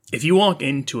If you walk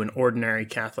into an ordinary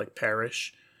Catholic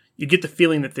parish, you get the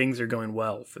feeling that things are going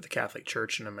well for the Catholic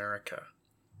Church in America.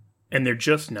 And they're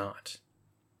just not.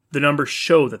 The numbers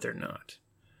show that they're not.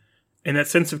 And that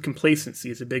sense of complacency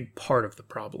is a big part of the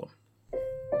problem.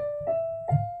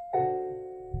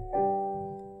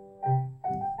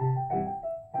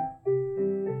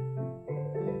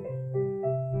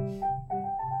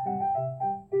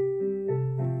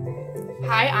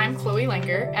 Hi, I'm Chloe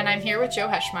Langer, and I'm here with Joe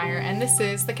Heschmeyer, and this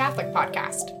is the Catholic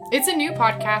Podcast. It's a new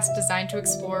podcast designed to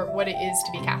explore what it is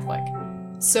to be Catholic.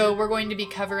 So we're going to be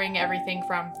covering everything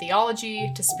from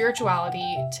theology to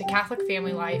spirituality to Catholic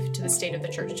family life to the state of the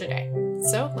church today.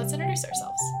 So let's introduce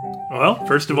ourselves. Well,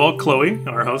 first of all, Chloe,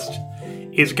 our host,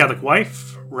 is a Catholic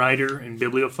wife, writer, and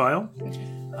bibliophile.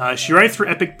 She writes for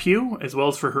Epic Pew, as well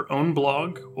as for her own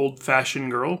blog, Old Fashioned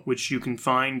Girl, which you can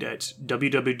find at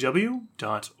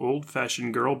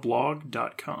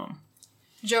www.oldfashionedgirlblog.com.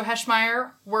 Joe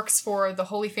Heschmeyer works for the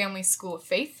Holy Family School of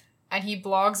Faith, and he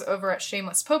blogs over at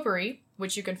Shameless Popery,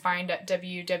 which you can find at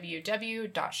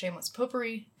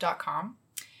www.shamelesspopery.com.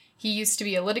 He used to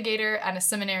be a litigator and a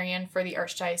seminarian for the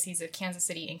Archdiocese of Kansas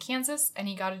City in Kansas, and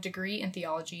he got a degree in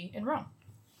theology in Rome.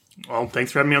 Well,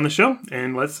 thanks for having me on the show,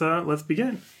 and let's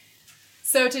begin.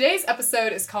 So today's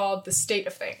episode is called The State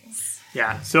of Things.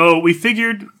 Yeah, so we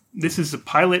figured this is a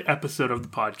pilot episode of the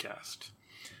podcast.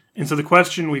 And so the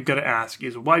question we've got to ask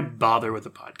is, why bother with a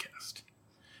podcast?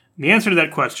 And the answer to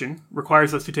that question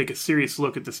requires us to take a serious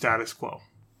look at the status quo.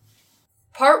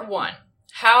 Part 1.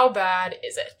 How bad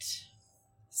is it?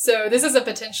 So this is a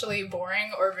potentially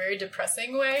boring or very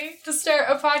depressing way to start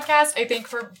a podcast. I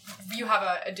think you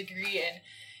have a degree in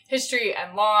history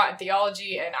and law and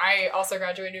theology, and I also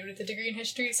graduated with a degree in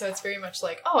history, so it's very much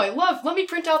like, let me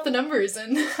print out the numbers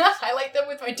and highlight them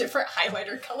with my different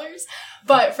highlighter colors.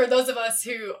 But for those of us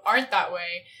who aren't that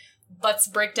way, let's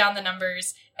break down the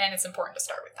numbers, and it's important to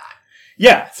start with that.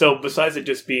 Yeah, so besides it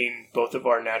just being both of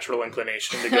our natural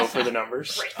inclination to go for the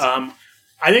numbers, Right.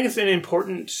 I think it's an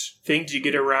important thing to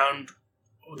get around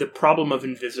the problem of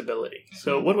invisibility. Mm-hmm.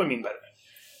 So what do I mean by that?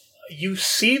 You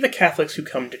see the Catholics who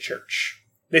come to church.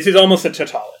 This is almost a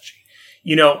tautology.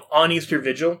 You know, on Easter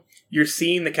Vigil, you're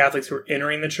seeing the Catholics who are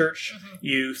entering the church. Mm-hmm.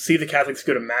 You see the Catholics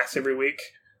go to Mass every week.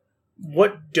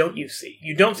 What don't you see?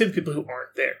 You don't see the people who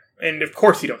aren't there. And of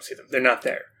course you don't see them. They're not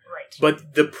there. Right.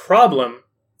 But the problem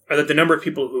is that the number of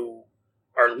people who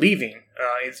are leaving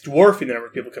is dwarfing the number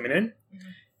of people coming in. Mm-hmm.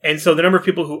 And so the number of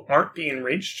people who aren't being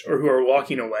reached or who are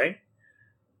walking away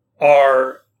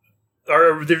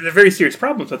they're very serious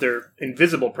problems, but they're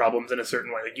invisible problems in a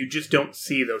certain way. Like, you just don't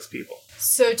see those people.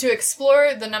 So to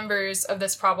explore the numbers of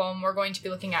this problem, we're going to be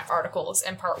looking at articles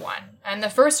in part 1. And the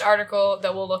first article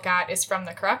that we'll look at is from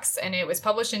The Crux, and it was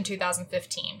published in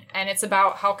 2015. And it's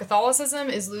about how Catholicism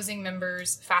is losing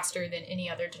members faster than any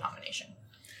other denomination.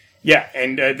 Yeah,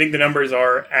 and I think the numbers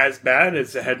are as bad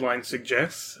as the headline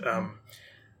suggests.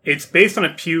 It's based on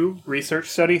a Pew research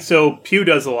study. So Pew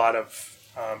does a lot of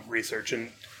research,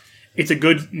 and it's a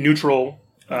good neutral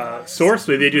source.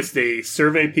 They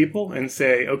survey people and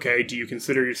say, okay, do you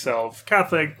consider yourself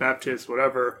Catholic, Baptist,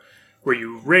 whatever? Were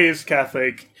you raised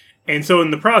Catholic? And so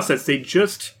in the process, they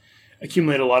just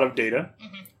accumulate a lot of data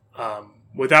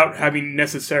without having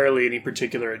necessarily any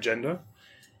particular agenda.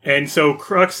 And so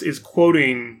Crux is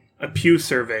quoting a Pew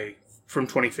survey from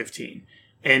 2015.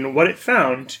 And what it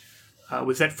found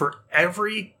was that for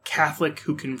every Catholic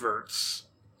who converts,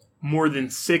 more than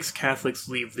 6 Catholics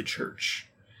leave the church.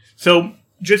 So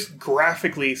just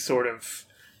graphically sort of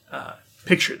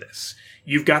picture this.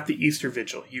 You've got the Easter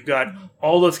Vigil. You've got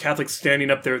all those Catholics standing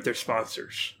up there with their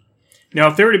sponsors. Now,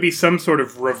 if there were to be some sort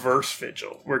of reverse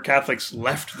vigil where Catholics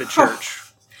left the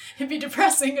church... It'd be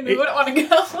depressing and we wouldn't want to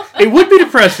go. It would be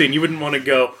depressing. You wouldn't want to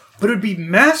go. But it would be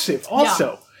massive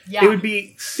also. Yeah. It would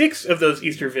be 6 of those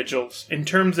Easter Vigils in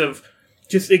terms of...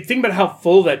 Just think about how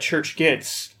full that church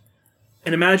gets.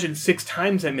 And imagine 6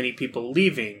 times that many people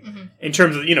leaving in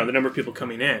terms of, the number of people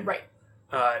coming in. Right.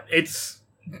 It's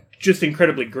just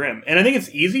incredibly grim. And I think it's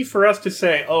easy for us to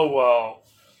say, oh, well,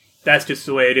 that's just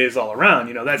the way it is all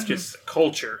around. That's just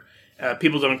culture.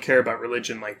 People don't care about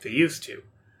religion like they used to.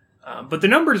 But the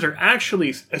numbers are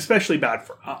actually especially bad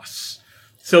for us.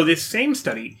 So this same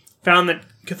study found that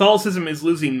Catholicism is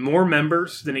losing more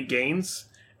members than it gains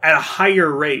at a higher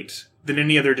rate than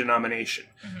any other denomination.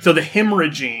 So the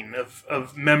hemorrhaging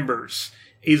of members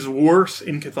is worse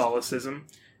in Catholicism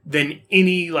than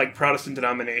any Protestant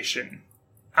denomination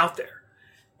out there.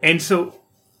 And so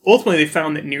ultimately they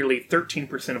found that nearly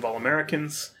 13% of all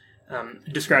Americans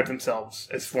describe themselves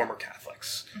as former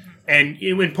Catholics. And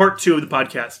in part 2 of the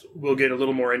podcast, we'll get a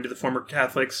little more into the former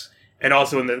Catholics and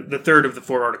also in the third of the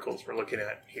 4 articles we're looking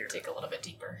at here. Dig a little bit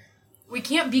deeper. We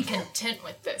can't be content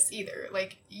with this either.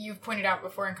 Like, you've pointed out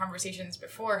before in conversations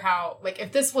before how, like,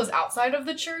 if this was outside of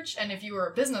the church, and if you were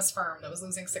a business firm that was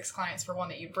losing 6 clients for one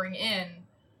that you'd bring in,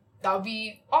 that would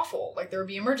be awful. Like, there would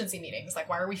be emergency meetings. Like,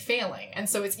 why are we failing? And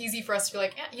so it's easy for us to be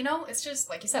like, it's just,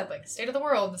 like you said, like, state of the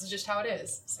world. This is just how it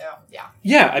is. So, yeah.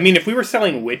 Yeah, I mean, if we were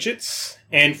selling widgets,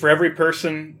 and for every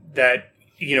person that,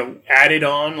 added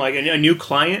on, like, a new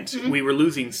client, we were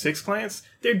losing 6 clients,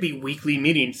 there'd be weekly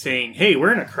meetings saying, hey,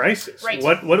 we're in a crisis. Right.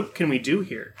 What can we do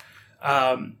here?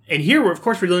 And here, we're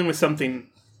dealing with something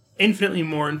infinitely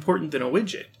more important than a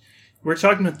widget. We're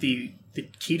talking about the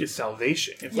key to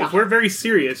salvation. If we're very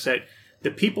serious that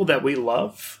the people that we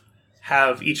love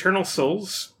have eternal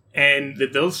souls, and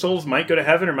that those souls might go to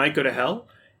heaven or might go to hell,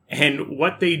 and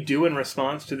what they do in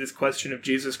response to this question of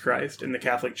Jesus Christ in the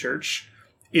Catholic Church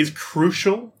is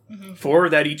crucial for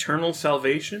that eternal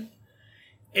salvation,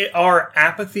 our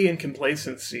apathy and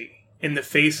complacency in the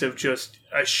face of just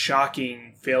a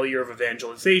shocking failure of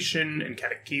evangelization and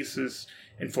catechesis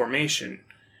and formation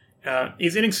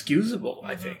is inexcusable,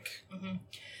 I think.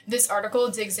 This article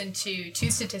digs into 2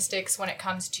 statistics when it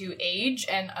comes to age,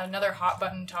 and another hot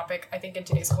button topic, I think, in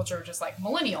today's culture, just like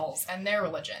millennials and their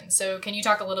religion. So can you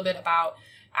talk a little bit about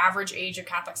average age of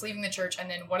Catholics leaving the church, and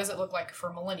then what does it look like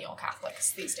for millennial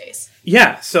Catholics these days?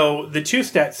 Yeah, so the 2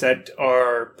 stats that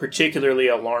are particularly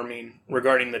alarming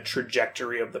regarding the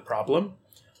trajectory of the problem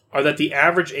are that the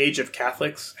average age of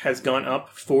Catholics has gone up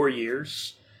 4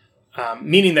 years,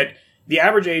 meaning that the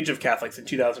average age of Catholics in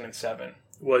 2007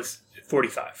 was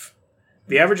 45.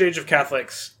 The average age of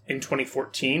Catholics in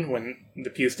 2014, when the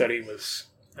Pew study was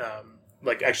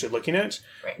actually looking at it,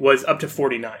 was up to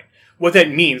 49. What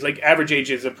that means, like, average age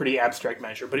is a pretty abstract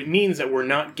measure, but it means that we're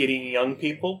not getting young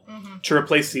people to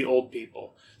replace the old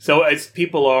people. So as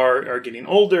people are getting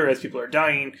older, as people are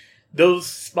dying, those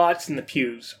spots in the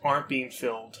pews aren't being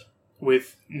filled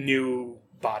with new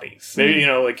bodies. They,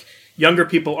 younger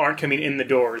people aren't coming in the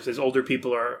doors as older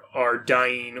people are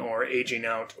dying or aging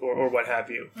out or what have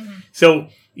you. So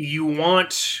you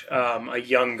want a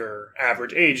younger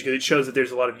average age because it shows that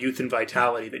there's a lot of youth and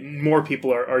vitality, that more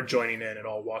people are joining in at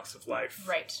all walks of life.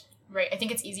 Right. I think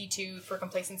it's easy for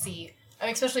complacency,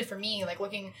 especially for me, like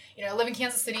looking, I live in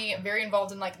Kansas City, I'm very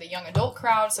involved in like the young adult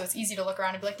crowd, so it's easy to look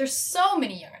around and be like, there's so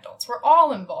many young adults, we're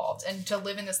all involved, and to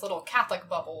live in this little Catholic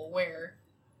bubble where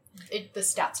the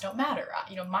stats don't matter.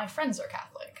 My friends are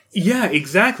Catholic. Yeah,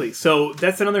 exactly. So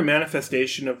that's another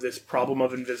manifestation of this problem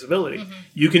of invisibility.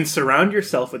 You can surround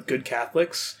yourself with good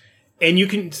Catholics, and you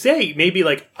can say, maybe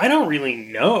like, I don't really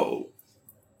know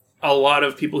a lot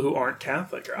of people who aren't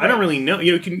Catholic, or I don't really know.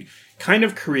 You can kind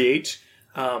of create,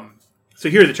 so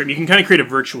here's the term, you can kind of create a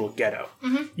virtual ghetto.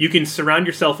 You can surround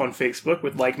yourself on Facebook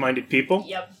with like-minded people.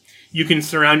 Yep. You can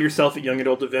surround yourself at young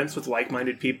adult events with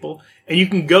like-minded people, and you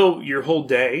can go your whole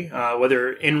day,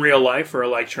 whether in real life or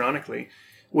electronically,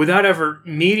 without ever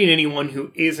meeting anyone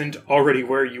who isn't already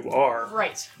where you are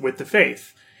with the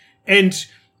faith. And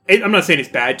I'm not saying it's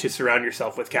bad to surround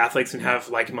yourself with Catholics and have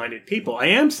like-minded people. I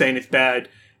am saying it's bad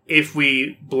if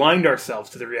we blind ourselves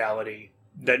to the reality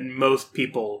that most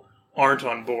people aren't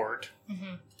on board.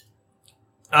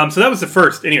 So that was the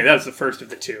first. Anyway, that was the first of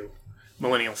the 2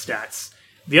 millennial stats.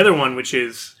 The other one, which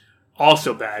is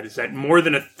also bad, is that more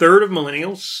than a third of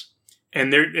millennials,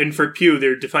 and for Pew,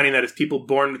 they're defining that as people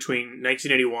born between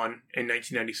 1981 and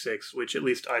 1996, which at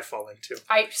least I fall into.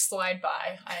 I slide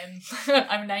by.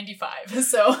 I'm 95,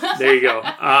 so there you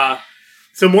go.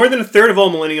 So more than a third of all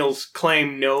millennials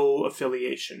claim no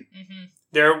affiliation.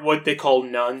 They're what they call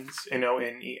nuns,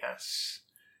 N-O-N-E-S,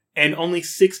 and only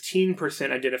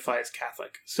 16% identify as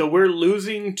Catholic. So we're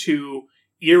losing to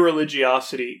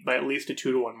irreligiosity by at least a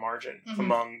 2-to-1 margin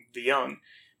among the young.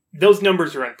 Those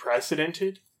numbers are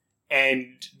unprecedented,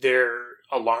 and they're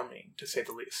alarming, to say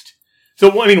the least.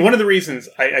 So, one of the reasons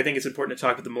I think it's important to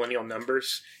talk about the millennial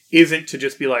numbers isn't to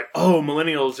just be like, oh,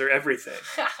 millennials are everything.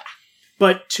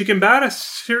 But to combat a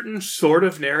certain sort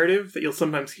of narrative that you'll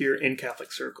sometimes hear in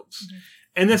Catholic circles.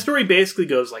 And the story basically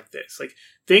goes like this. Like,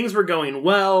 things were going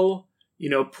well,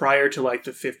 prior to like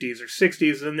the 50s or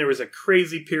 60s, and then there was a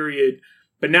crazy period.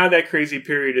 But now that crazy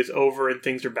period is over and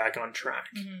things are back on track.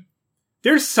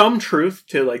 There's some truth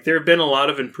to, like, there have been a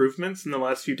lot of improvements in the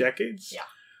last few decades. Yeah.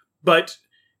 But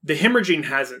the hemorrhaging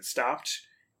hasn't stopped,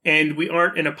 and we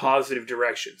aren't in a positive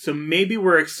direction. So maybe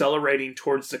we're accelerating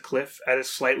towards the cliff at a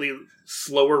slightly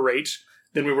slower rate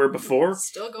than we were before.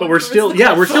 But we're still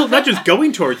not just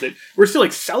going towards it. We're still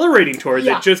accelerating towards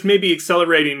it, just maybe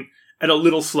accelerating at a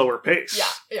little slower pace.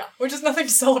 Yeah. Which is nothing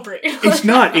to celebrate. It's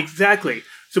not, exactly.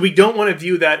 So we don't want to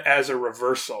view that as a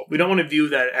reversal. We don't want to view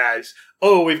that as,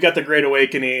 oh, we've got the Great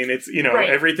Awakening. It's, Right.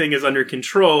 everything is under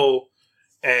control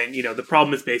and, the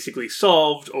problem is basically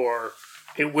solved or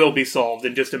it will be solved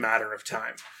in just a matter of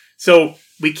time. So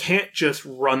we can't just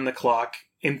run the clock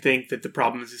and think that the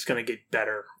problem is just going to get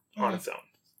better on its own.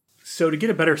 So to get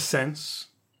a better sense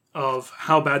of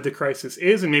how bad the crisis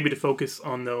is and maybe to focus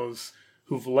on those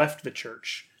who've left the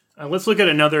church, let's look at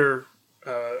another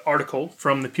article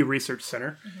from the Pew Research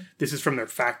Center. This is from their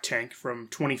fact tank from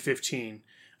 2015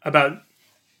 about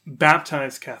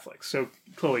baptized Catholics. So,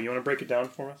 Chloe, you want to break it down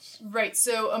for us? Right.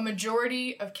 So a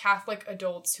majority of Catholic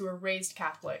adults who are raised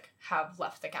Catholic have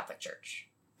left the Catholic Church.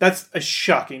 That's a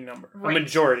shocking number. Right. A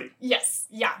majority. Yes.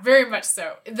 Yeah, very much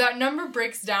so. That number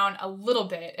breaks down a little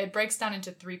bit. It breaks down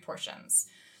into 3 portions.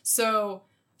 So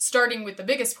starting with the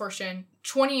biggest portion,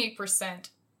 28%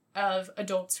 of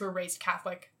adults who are raised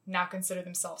Catholic now consider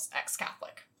themselves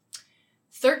ex-Catholic.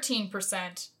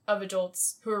 13% of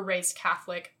adults who are raised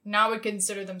Catholic now would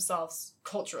consider themselves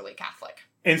culturally Catholic.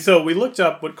 And so we looked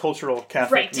up what cultural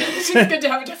Catholic meant. meant. Good to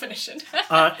have a definition.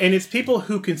 And it's people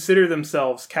who consider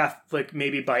themselves Catholic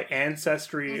maybe by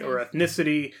ancestry or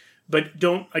ethnicity, but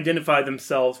don't identify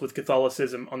themselves with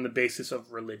Catholicism on the basis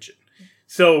of religion.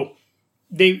 So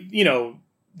they,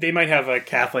 they might have a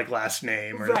Catholic last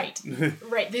name. Or Right.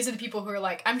 These are the people who are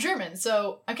like, I'm German,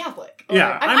 so I'm Catholic. Or,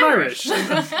 yeah, I'm Irish.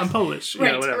 I'm Polish.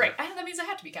 Right, whatever. right. That means I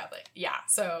have to be Catholic. Yeah.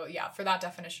 So yeah, for that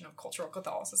definition of cultural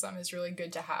Catholicism is really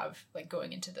good to have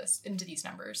going into these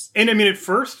numbers. And I mean, at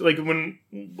first, when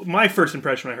my first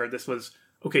impression when I heard this was,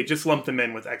 okay, just lump them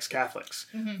in with ex-Catholics.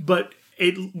 But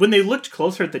when they looked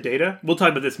closer at the data, we'll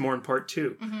talk about this more in part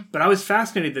 2. But I was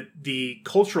fascinated that the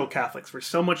cultural Catholics were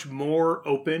so much more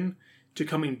open to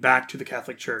coming back to the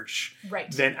Catholic Church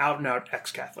than out-and-out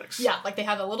ex-Catholics. Yeah, they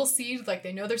have a little seed,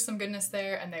 they know there's some goodness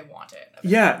there, and they want it.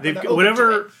 Yeah, they've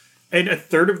whatever, and a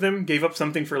third of them gave up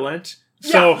something for Lent.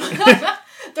 So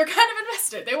they're kind of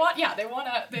invested. They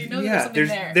know there's something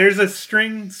there. There's a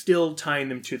string still tying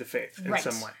them to the faith in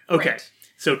some way. Okay,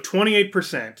 so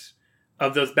 28%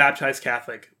 of those baptized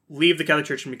Catholic leave the Catholic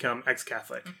Church and become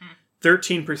ex-Catholic.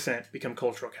 13% become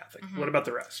cultural Catholic. What about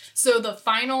the rest? So the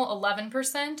final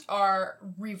 11% are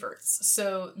reverts.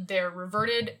 So they're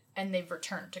reverted and they've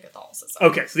returned to Catholicism.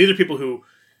 Okay, so these are people who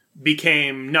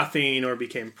became nothing or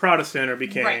became Protestant or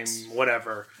became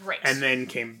whatever. Right. And then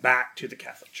came back to the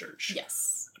Catholic Church.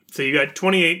 Yes. So you got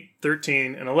 28,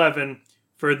 13, and 11.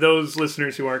 For those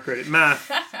listeners who aren't great at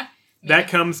math, that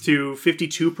comes to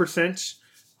 52%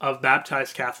 of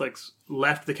baptized Catholics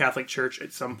left the Catholic Church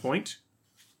at some point.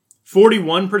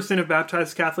 41% of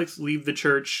baptized Catholics leave the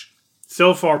church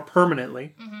so far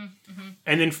permanently.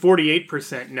 And then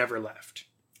 48% never left.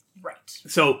 Right.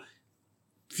 So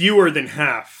fewer than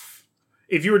half.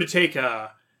 If you were to take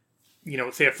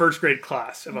say a first grade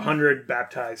class of 100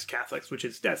 baptized Catholics,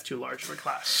 that's too large of a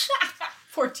class.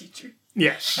 Poor teacher.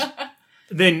 Yes.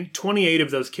 Then 28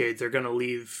 of those kids are going to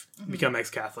leave, become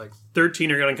ex-Catholic.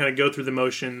 13 are going to kind of go through the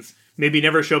motions, maybe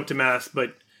never show up to Mass,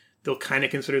 but they'll kind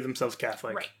of consider themselves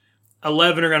Catholic. Right.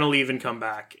 11 are going to leave and come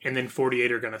back, and then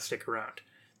 48 are going to stick around.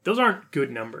 Those aren't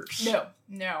good numbers.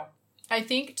 No. I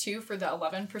think, too, for the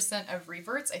 11% of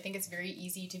reverts, I think it's very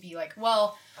easy to be like,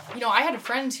 well, I had a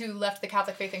friend who left the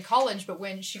Catholic faith in college, but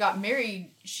when she got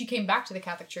married, she came back to the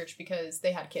Catholic Church because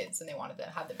they had kids and they wanted to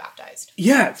have them baptized.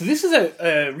 Yeah, so this is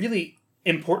a really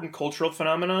important cultural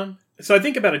phenomenon. So I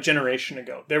think about a generation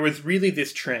ago, there was really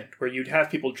this trend where you'd have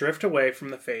people drift away from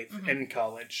the faith in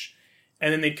college,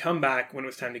 and then they'd come back when it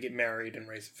was time to get married and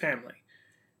raise a family.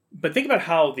 But think about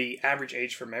how the average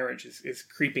age for marriage is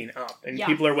creeping up. And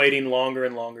people are waiting longer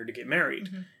and longer to get married.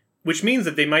 Which means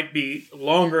that they might be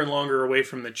longer and longer away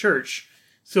from the church.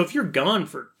 So if you're gone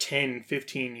for 10,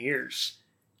 15 years,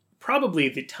 probably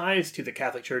the ties to the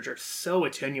Catholic Church are so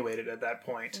attenuated at that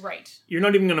point. Right. You're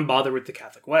not even going to bother with the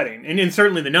Catholic wedding. And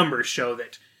certainly the numbers show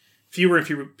that fewer and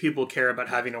fewer people care about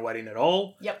having a wedding at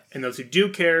all. Yep. And those who do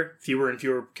care, fewer and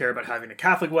fewer care about having a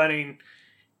Catholic wedding.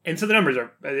 And so the numbers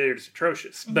they're just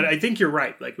atrocious. But I think you're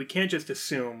right. We can't just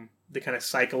assume the kind of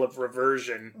cycle of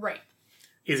reversion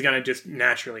is going to just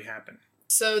naturally happen.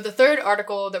 So the third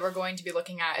article that we're going to be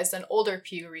looking at is an older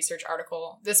Pew Research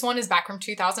article. This one is back from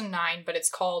 2009, but it's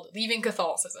called Leaving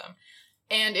Catholicism.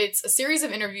 And it's a series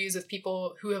of interviews with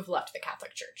people who have left the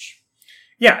Catholic Church.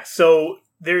 Yeah, so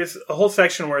there's a whole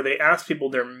section where they ask people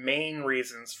their main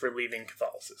reasons for leaving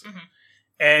Catholicism.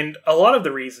 And a lot of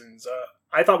the reasons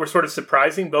I thought were sort of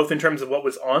surprising, both in terms of what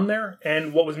was on there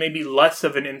and what was maybe less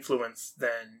of an influence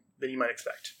than you might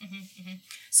expect.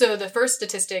 So the first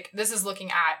statistic, this is looking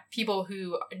at people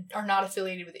who are not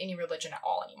affiliated with any religion at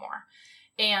all anymore.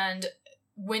 And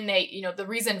when they, the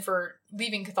reason for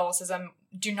leaving Catholicism,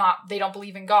 they don't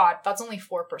believe in God, that's only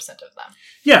 4% of them.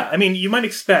 Yeah, I mean, you might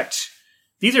expect,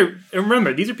 these are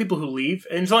people who leave,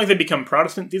 and as long as they become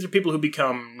Protestant, these are people who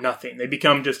become nothing. They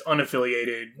become just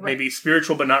unaffiliated, maybe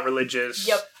spiritual but not religious.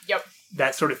 Yep.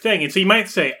 That sort of thing. And so you might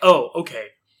say, oh, okay,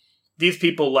 these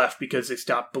people left because they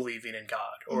stopped believing in God,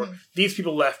 or these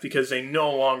people left because they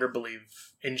no longer believe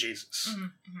in Jesus.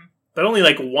 But only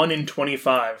like 1 in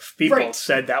 25 people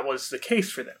said that was the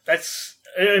case for them. That's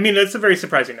a very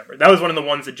surprising number. That was one of the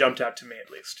ones that jumped out to me,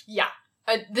 at least. Yeah.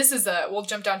 We'll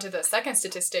jump down to the second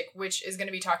statistic, which is going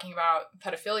to be talking about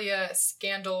pedophilia,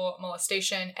 scandal,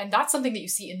 molestation, and that's something that you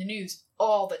see in the news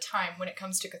all the time when it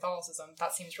comes to Catholicism.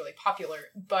 That seems really popular,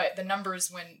 but the numbers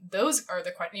when those are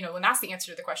when that's the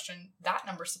answer to the question, that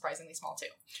number's surprisingly small too.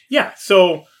 Yeah,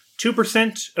 so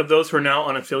 2% of those who are now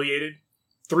unaffiliated,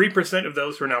 3% of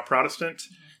those who are now Protestant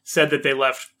said that they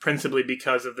left principally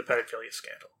because of the pedophilia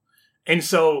scandal. And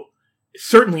so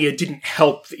certainly it didn't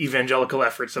help the evangelical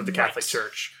efforts of the Catholic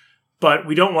Church, but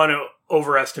we don't want to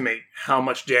overestimate how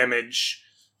much damage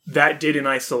that did in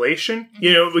isolation.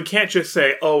 We can't just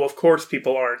say, oh, of course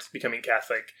people aren't becoming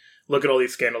Catholic. Look at all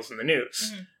these scandals in the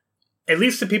news. At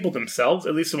least the people themselves,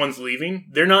 at least the ones leaving,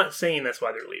 they're not saying that's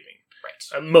why they're leaving.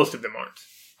 Right. Most of them aren't.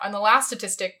 And the last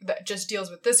statistic that just deals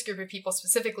with this group of people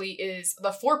specifically is the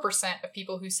 4% of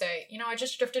people who say, I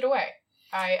just drifted away.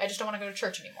 I just don't want to go to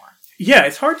church anymore. Yeah,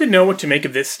 it's hard to know what to make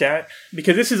of this stat,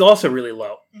 because this is also really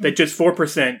low. That just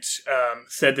 4%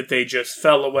 said that they just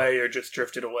fell away or just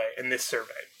drifted away in this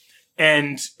survey.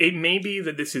 And it may be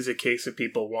that this is a case of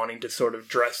people wanting to sort of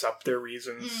dress up their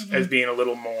reasons as being a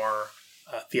little more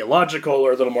theological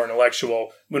or a little more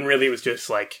intellectual, when really it was just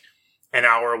like an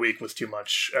hour a week was too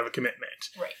much of a commitment.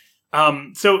 Right.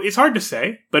 So it's hard to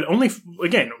say, but only,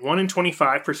 again, 1 in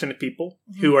 25% of people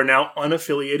who are now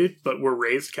unaffiliated but were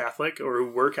raised Catholic or who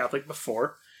were Catholic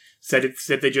before said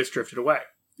they just drifted away.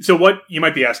 So what you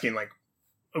might be asking, like,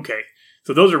 okay,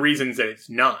 so those are reasons that it's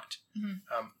not.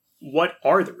 What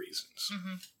are the reasons?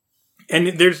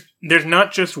 And there's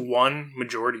not just one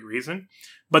majority reason,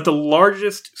 but the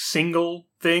largest single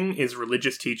thing is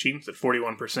religious teachings at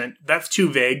 41%. That's too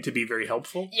vague to be very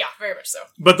helpful. Yeah, very much so.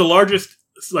 But the largest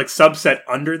subset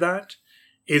under that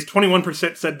is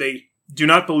 21% said they do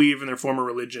not believe in their former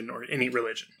religion or any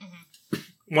religion.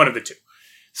 One of the two.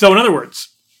 So in other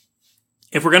words,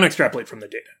 if we're going to extrapolate from the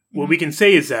data, what we can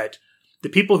say is that the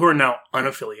people who are now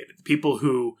unaffiliated, the people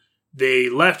who they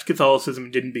left Catholicism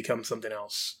and didn't become something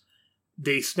else,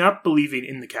 they stopped believing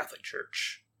in the Catholic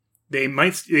Church. They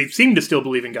seem to still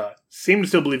believe in God, seem to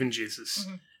still believe in Jesus.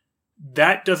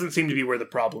 That doesn't seem to be where the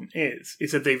problem is.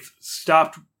 It's that they've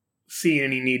stopped seeing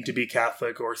any need to be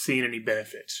Catholic or seeing any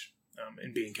benefit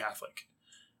in being Catholic.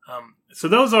 So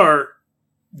those are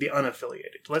the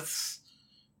unaffiliated. Let's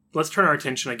turn our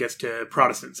attention, I guess, to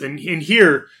Protestants. And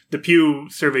here, the Pew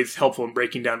survey is helpful in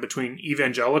breaking down between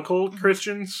evangelical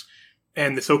Christians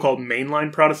and the so-called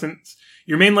mainline Protestants.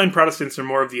 Your mainline Protestants are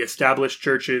more of the established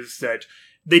churches that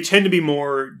they tend to be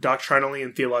more doctrinally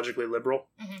and theologically liberal.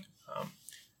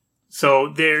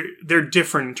 So they're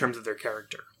different in terms of their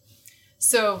character.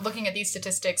 So looking at these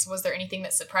statistics, was there anything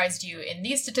that surprised you in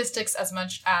these statistics as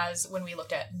much as when we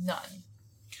looked at none?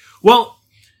 Well,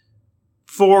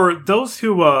 for those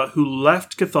who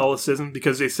left Catholicism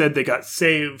because they said they got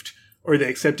saved or they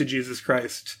accepted Jesus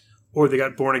Christ or they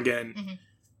got born again,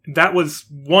 that was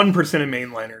 1% of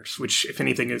mainliners, which, if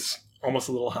anything, is almost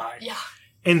a little high. Yeah.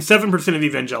 And 7% of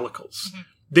evangelicals.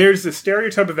 There's a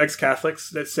stereotype of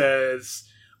ex-Catholics that says,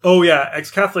 oh yeah,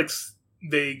 ex-Catholics,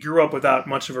 they grew up without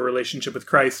much of a relationship with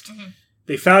Christ.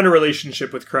 They found a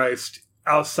relationship with Christ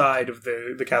outside of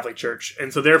the Catholic Church,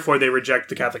 and so therefore they reject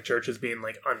the Catholic Church as being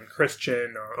like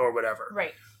unchristian or whatever.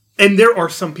 Right. And there are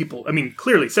some people, I mean,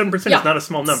 clearly 7% is not a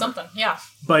small number. Something, yeah.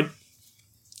 But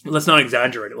let's not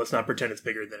exaggerate it. Let's not pretend it's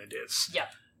bigger than it is. Yeah.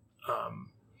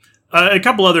 A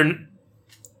couple other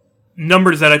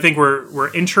numbers that I think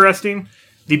were interesting.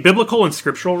 The biblical and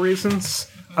scriptural reasons.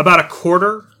 About a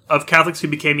quarter of Catholics who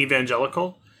became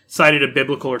evangelical cited a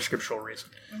biblical or scriptural reason.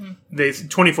 They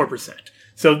 24%.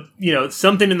 So,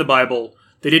 something in the Bible,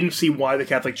 they didn't see why the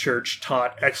Catholic Church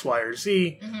taught X, Y, or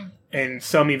Z, and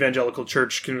some evangelical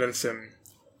church convinced them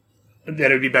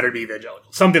that it would be better to be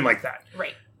evangelical. Something like that.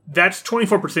 Right. That's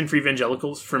 24% for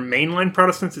evangelicals. For mainline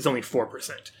Protestants, it's only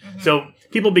 4%. So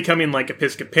people becoming like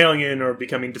Episcopalian or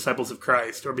becoming Disciples of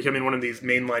Christ or becoming one of these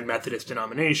mainline Methodist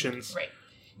denominations,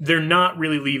 they're not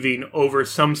really leaving over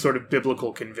some sort of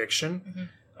biblical conviction.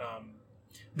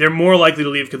 They're more likely to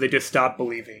leave because they just stopped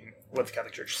believing what the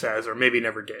Catholic Church says or maybe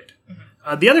never did.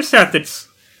 The other stat that's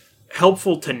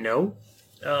helpful to know,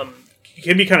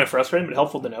 can be kind of frustrating, but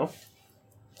helpful to know.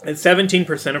 And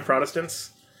 17% of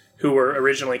Protestants who were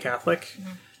originally Catholic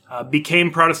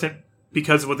became Protestant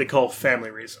because of what they call family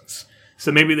reasons.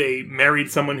 So maybe they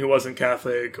married someone who wasn't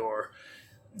Catholic, or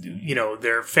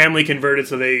their family converted,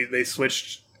 so they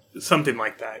switched, something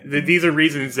like that. These are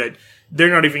reasons that they're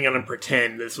not even going to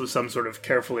pretend this was some sort of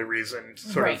carefully reasoned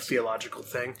sort of theological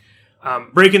thing.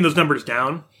 Breaking those numbers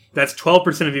down, that's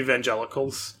 12% of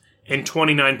evangelicals and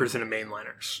 29% of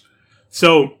mainliners.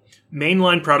 So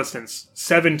mainline Protestants,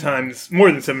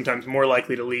 more than seven times more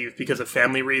likely to leave because of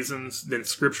family reasons than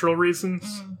scriptural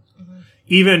reasons.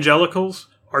 Evangelicals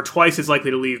are twice as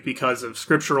likely to leave because of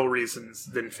scriptural reasons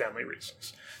than family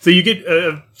reasons. So you get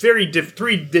three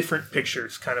different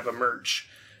pictures kind of emerge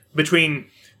between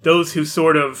those who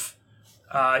sort of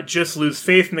just lose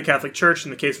faith in the Catholic Church,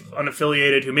 in the case of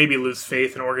unaffiliated, who maybe lose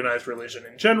faith in organized religion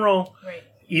in general. Right.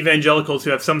 Evangelicals who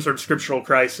have some sort of scriptural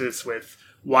crisis with,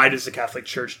 why does the Catholic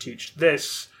Church teach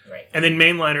this? Right. And then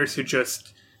mainliners who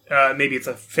just, maybe it's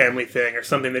a family thing or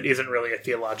something that isn't really a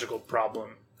theological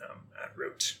problem at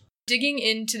root. Digging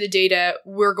into the data,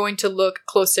 we're going to look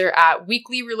closer at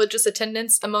weekly religious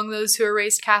attendance among those who are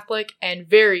raised Catholic and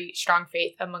very strong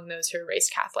faith among those who are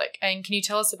raised Catholic. And can you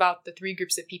tell us about the three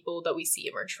groups of people that we see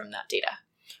emerge from that data?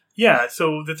 Yeah,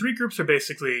 so the three groups are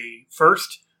basically,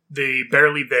 first, the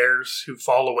barely theirs who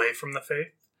fall away from the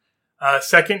faith.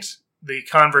 Second, the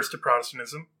converts to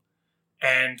Protestantism.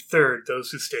 And third,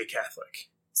 those who stay Catholic.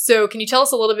 So can you tell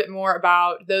us a little bit more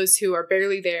about those who are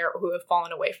barely there or who have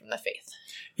fallen away from the faith?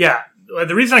 Yeah,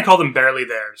 the reason I call them barely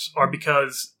theirs are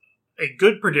because a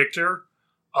good predictor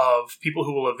of people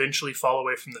who will eventually fall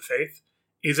away from the faith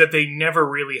is that they never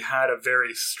really had a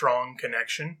very strong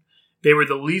connection. They were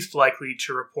the least likely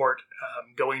to report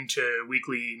going to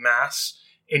weekly mass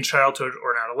in childhood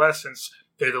or in adolescence.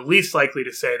 They're the least likely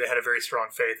to say they had a very strong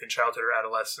faith in childhood or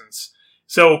adolescence.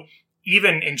 So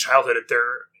even in childhood at their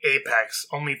apex,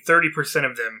 only 30%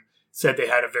 of them said they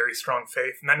had a very strong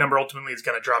faith. And that number ultimately is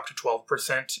going to drop to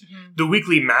 12%. The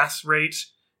weekly mass rate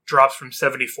drops from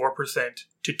 74%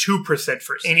 to 2%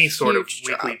 for any sort of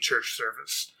weekly church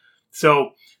service.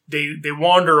 So they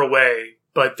wander away,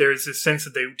 but there's this sense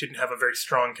that they didn't have a very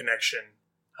strong connection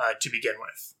to begin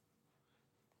with.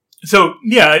 So,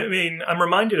 yeah, I mean, I'm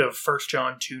reminded of 1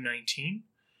 John 2:19,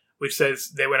 which says,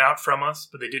 "They went out from us,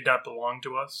 but they did not belong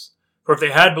to us. For if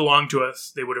they had belonged to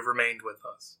us, they would have remained with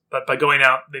us. But by going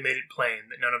out, they made it plain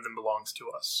that none of them belongs to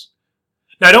us."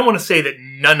 Now, I don't want to say that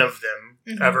none of them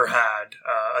ever had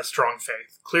a strong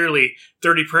faith. Clearly,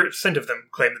 30% of them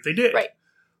claim that they did. Right.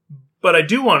 But I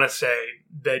do want to say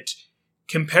that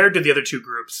compared to the other two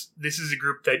groups, this is a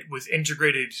group that was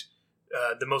integrated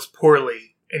the most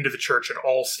poorly into the church at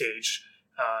all stage.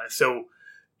 So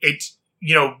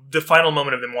the final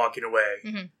moment of them walking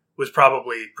away was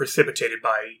probably precipitated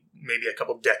by maybe a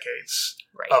couple decades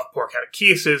of poor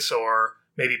catechesis, or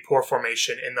maybe poor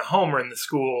formation in the home or in the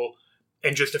school,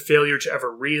 and just a failure to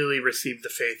ever really receive the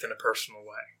faith in a personal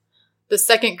way. The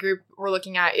second group we're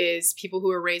looking at is people who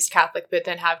are raised Catholic but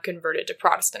then have converted to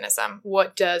Protestantism.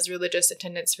 What does religious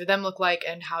attendance for them look like,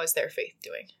 and how is their faith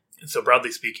doing? And so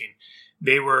broadly speaking,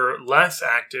 they were less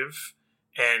active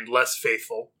and less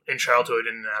faithful in childhood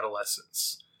and in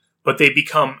adolescence. But they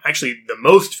become actually the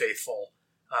most faithful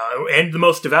and the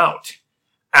most devout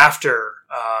after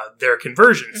their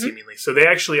conversion, seemingly. So they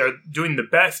actually are doing the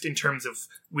best in terms of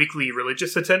weekly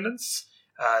religious attendance.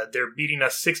 They're beating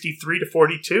us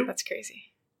 63-42. That's crazy.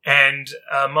 And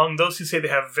among those who say they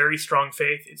have very strong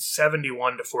faith, it's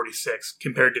 71-46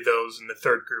 compared to those in the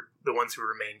third group, the ones who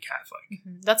remain Catholic.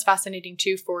 That's fascinating,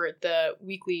 too, for the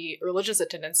weekly religious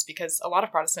attendance, because a lot of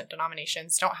Protestant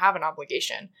denominations don't have an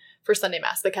obligation for Sunday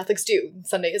Mass. The Catholics do.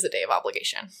 Sunday is a day of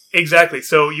obligation. Exactly.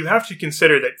 So you have to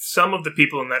consider that some of the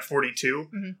people in that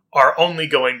 42 are only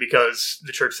going because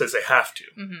the church says they have to.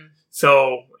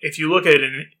 So if you look at it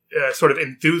in a sort of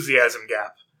enthusiasm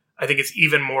gap, I think it's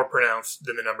even more pronounced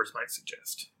than the numbers might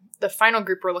suggest. The final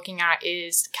group we're looking at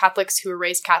is Catholics who are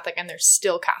raised Catholic and they're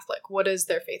still Catholic. What does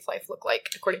their faith life look like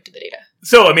according to the data?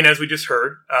 So, I mean, as we just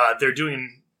heard, they're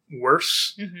doing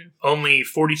worse. Only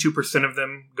 42% of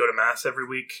them go to Mass every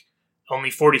week. Only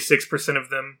 46%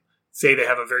 of them say they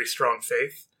have a very strong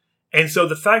faith. And so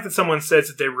the fact that someone says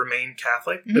that they remain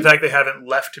Catholic, the fact they haven't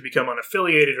left to become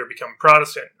unaffiliated or become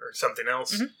Protestant or something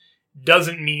else,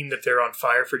 doesn't mean that they're on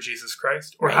fire for Jesus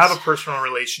Christ or have a personal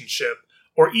relationship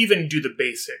or even do the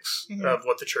basics of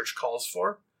what the church calls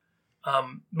for.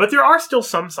 But there are still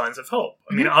some signs of hope.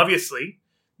 I mean, obviously,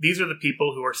 these are the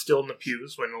people who are still in the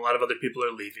pews when a lot of other people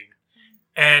are leaving.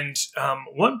 And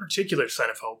one particular sign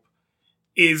of hope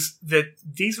is that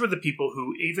these were the people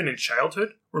who, even in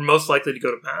childhood, were most likely to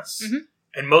go to Mass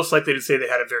and most likely to say they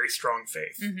had a very strong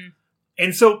faith. Mm-hmm.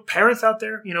 And so parents out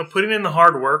there, putting in the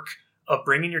hard work of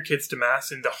bringing your kids to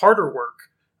Mass and the harder work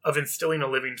of instilling a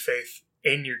living faith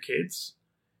in your kids,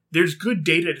 there's good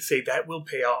data to say that will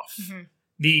pay off. Mm-hmm.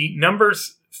 The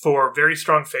numbers for very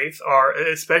strong faith are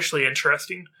especially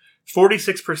interesting.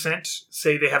 46%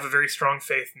 say they have a very strong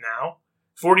faith now.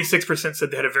 46% said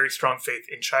they had a very strong faith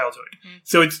in childhood. Mm-hmm.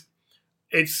 So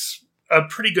it's a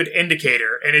pretty good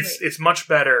indicator, and it's much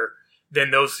better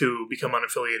than those who become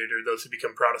unaffiliated or those who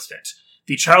become Protestant.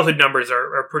 The childhood numbers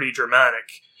are pretty dramatic.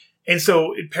 And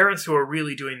so parents who are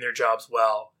really doing their jobs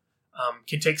well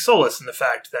can take solace in the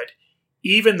fact that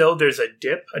even though there's a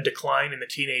decline in the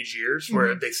teenage years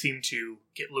where they seem to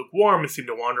get lukewarm and seem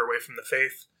to wander away from the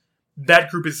faith,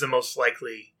 that group is the most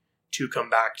likely to come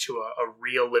back to a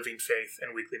real living faith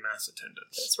and weekly Mass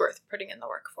attendance. It's worth putting in the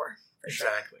work for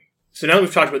exactly. Sure. So now that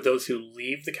we've talked about those who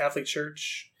leave the Catholic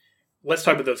Church, let's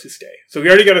talk about those who stay. So we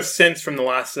already got a sense from the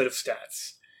last set of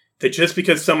stats that just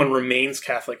because someone remains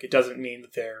Catholic, it doesn't mean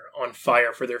that they're on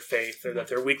fire for their faith or that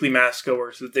they're weekly Mass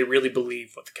goers, that they really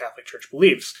believe what the Catholic Church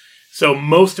believes. So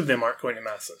most of them aren't going to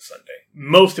Mass on Sunday.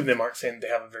 Most of them aren't saying they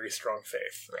have a very strong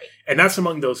faith. Right. And that's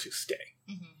among those who stay.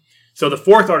 Mm-hmm. So the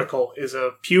fourth article is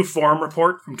a Pew Forum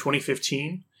report from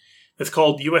 2015 that's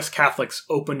called U.S. Catholics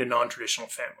Open to Non-Traditional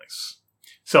Families.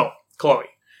 So, Chloe,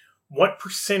 what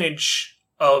percentage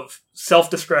of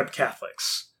self-described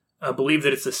Catholics believe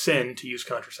that it's a sin to use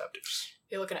contraceptives?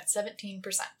 You're looking at 17%.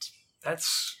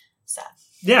 That's sad.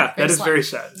 Yeah, Very that is slim. very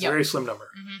sad. It's Yep. a very slim number.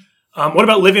 Mm-hmm. What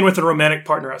about living with a romantic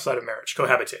partner outside of marriage,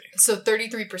 cohabitating? So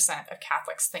 33% of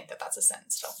Catholics think that that's a sin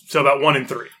still. So about 1 in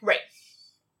 3. Right.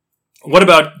 What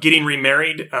about getting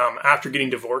remarried after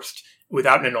getting divorced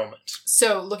without an annulment?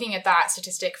 So looking at that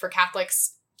statistic for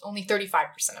Catholics, only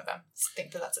 35% of them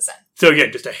think that that's a sin. So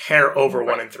again, just a hair over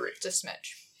 1 in 3. Just a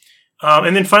smidge.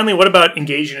 And then finally, what about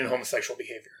engaging in homosexual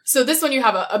behavior? So this one you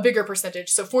have a bigger percentage.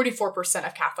 So 44%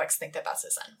 of Catholics think that that's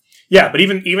a sin. Yeah, but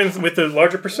even with the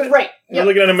larger percent, right? We're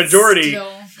looking at a majority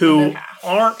Still who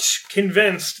aren't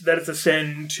convinced that it's a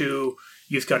sin to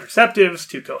use contraceptives,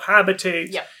 to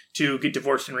cohabitate, to get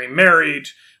divorced and remarried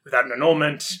without an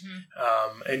annulment,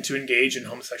 and to engage in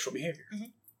homosexual behavior. Mm-hmm.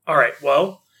 All right,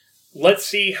 well, let's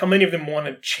see how many of them want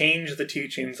to change the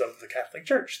teachings of the Catholic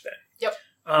Church then.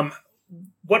 Yep.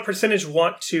 What percentage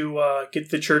want to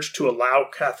get the Church to allow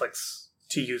Catholics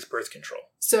to use birth control?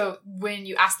 So when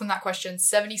you ask them that question,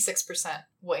 76%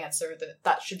 will answer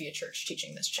that should be a church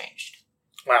teaching this changed.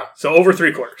 Wow. So over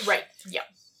 3/4. Right. Yeah.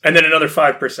 And then another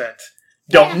 5%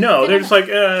 don't know. They're just like,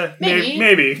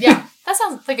 maybe. Yeah. That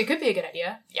sounds like it could be a good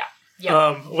idea. Yeah.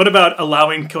 Yeah. What about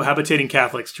allowing cohabitating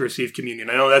Catholics to receive communion?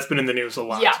 I know that's been in the news a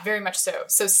lot. Yeah, very much so.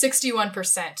 So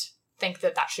 61% think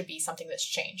that should be something that's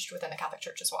changed within the Catholic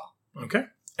Church as well. Okay.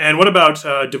 And what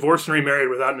about divorced and remarried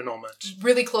without an annulment?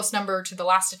 Really close number to the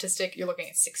last statistic. You're looking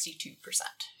at 62%.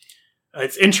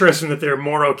 It's interesting that they're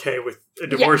more okay with a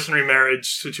divorce and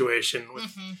remarriage situation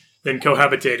than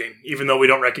cohabitating, even though we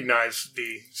don't recognize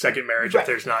the second marriage if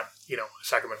there's not, a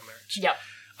sacramental marriage. Yep.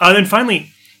 And then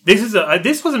finally,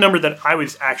 this was a number that I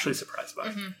was actually surprised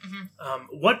by.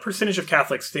 What percentage of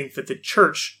Catholics think that the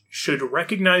Church should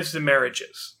recognize the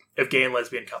marriages of gay and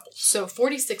lesbian couples? So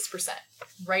 46%,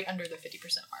 right under the 50%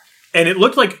 mark. And it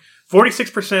looked like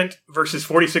 46% versus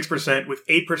 46%, with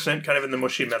 8% kind of in the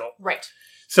mushy middle. Right.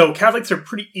 So Catholics are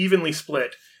pretty evenly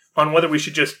split on whether we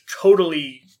should just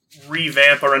totally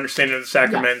revamp our understanding of the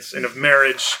sacraments and of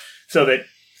marriage so that,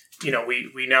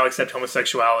 we now accept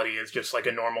homosexuality as just like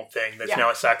a normal thing that's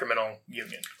now a sacramental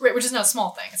union. Right, which is not a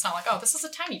small thing. It's not like, this is a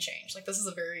tiny change. Like, this is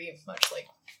a very much like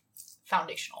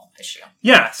foundational issue.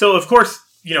 Yeah, so of course,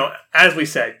 as we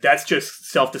said, that's just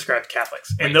self-described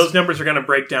Catholics. And those numbers are going to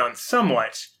break down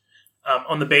somewhat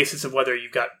on the basis of whether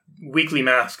you've got weekly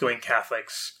Mass-going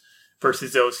Catholics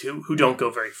versus those who don't go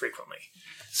very frequently.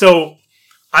 So,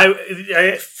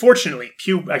 I fortunately,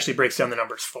 Pew actually breaks down the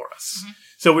numbers for us.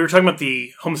 So we were talking about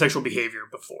the homosexual behavior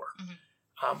before.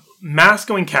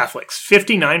 Mass-going Catholics,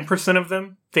 59% of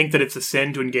them think that it's a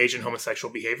sin to engage in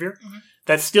homosexual behavior.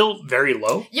 That's still very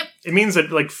low. Yep. It means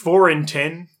that like 4 in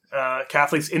 10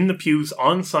 Catholics in the pews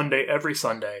on Sunday, every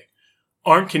Sunday,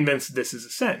 aren't convinced that this is a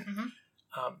sin.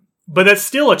 But that's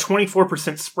still a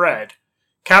 24% spread.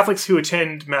 Catholics who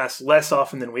attend Mass less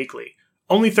often than weekly,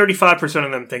 only 35%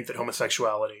 of them think that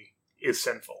homosexuality is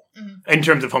sinful in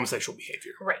terms of homosexual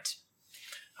behavior. Right.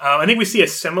 I think we see a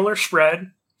similar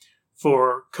spread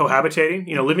for cohabitating,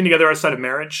 living together outside of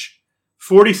marriage.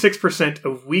 46%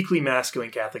 of weekly Mass-going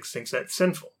Catholics thinks that's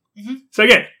sinful. So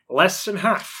again, less than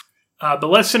half. But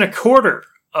less than a quarter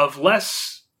of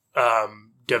less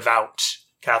devout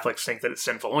Catholics think that it's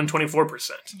sinful, only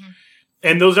 24%.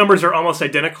 And those numbers are almost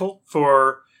identical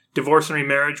for divorce and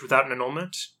remarriage without an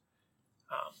annulment.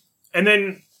 And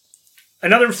then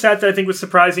another stat that I think was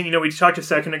surprising, we talked a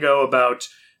second ago about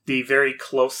the very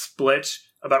close split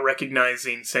about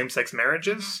recognizing same-sex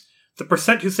marriages. The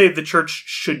percent who say the church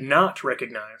should not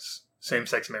recognize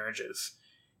same-sex marriages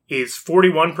is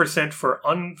 41% for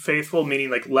unfaithful, meaning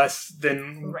like less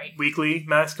than weekly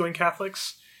Mass-going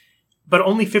Catholics, but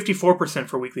only 54%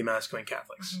 for weekly Mass-going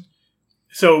Catholics. Mm-hmm.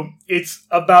 So it's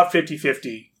about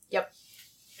 50-50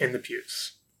 in the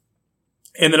pews.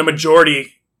 And then a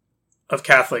majority of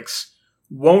Catholics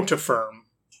won't affirm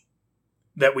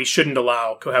that we shouldn't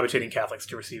allow cohabitating Catholics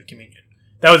to receive communion.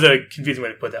 That was a confusing way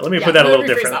to put that. Let me put that a little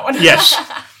different. Yes.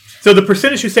 So the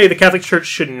percentage who say the Catholic Church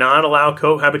should not allow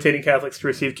cohabitating Catholics to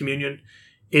receive communion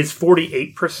is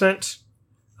 48%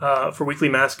 for weekly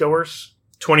Mass goers,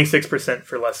 26%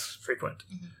 for less frequent.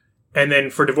 Mm-hmm. And then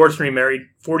for divorced and remarried,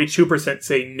 42%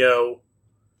 say no,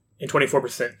 and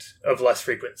 24% of less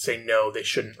frequent say no, they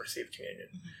shouldn't receive communion.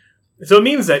 Mm-hmm. So it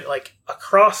means that, like,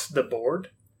 across the board,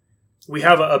 we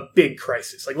have a big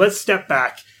crisis. Like, let's step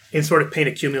back and sort of paint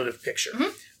a cumulative picture. Mm-hmm.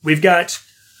 We've got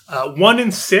 1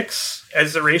 in 6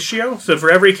 as the ratio. So for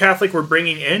every Catholic we're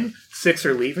bringing in, 6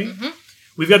 are leaving. Mm-hmm.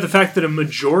 We've got the fact that a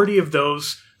majority of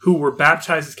those who were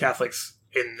baptized as Catholics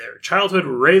in their childhood,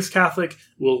 were raised Catholic,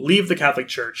 will leave the Catholic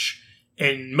Church,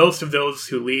 and most of those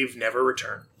who leave never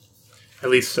return. At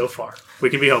least so far. We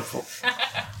can be hopeful.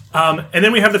 And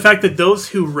then we have the fact that those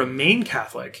who remain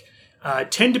Catholic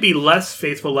tend to be less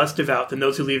faithful, less devout than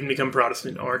those who leave and become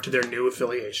Protestant or to their new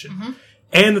affiliation. Mm-hmm.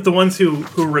 And that the ones who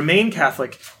remain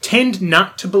Catholic tend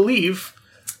not to believe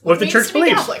what the Church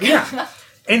believes. Yeah.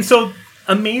 And so,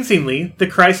 amazingly, the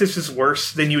crisis is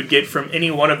worse than you would get from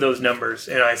any one of those numbers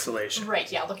in isolation.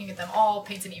 Right, yeah. Looking at them all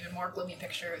paints an even more gloomy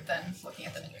picture than looking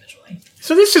at them individually.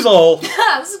 So this is all...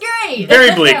 This is great!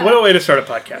 Very bleak. What a way to start a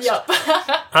podcast.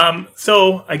 Yep.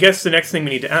 So, I guess the next thing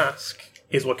we need to ask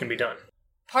is what can be done.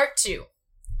 Part 2.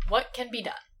 What can be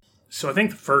done? So I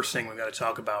think the first thing we've got to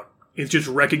talk about is just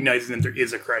recognizing that there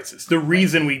is a crisis. The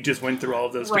reason we just went through all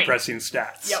of those depressing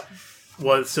stats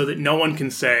was so that no one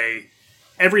can say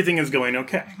everything is going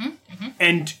okay. Mm-hmm. Mm-hmm.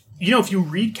 And, if you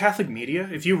read Catholic media,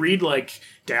 if you read, like,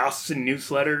 diocesan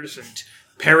newsletters and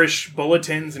parish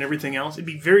bulletins and everything else, it'd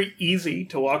be very easy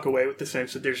to walk away with the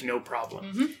sense that there's no problem.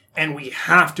 Mm-hmm. And we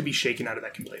have to be shaken out of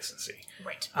that complacency.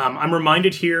 Right. I'm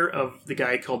reminded here of the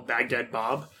guy called Baghdad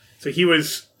Bob. So he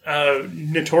was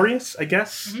notorious, I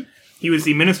guess. Mm-hmm. He was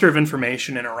the Minister of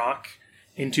Information in Iraq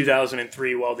in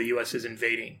 2003 while the U.S. is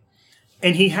invading.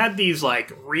 And he had these,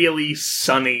 like, really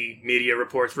sunny media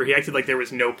reports where he acted like there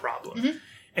was no problem. Mm-hmm.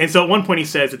 And so at one point he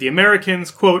says that the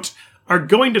Americans, quote, are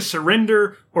going to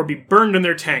surrender or be burned in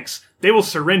their tanks. They will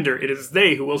surrender. It is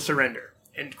they who will surrender,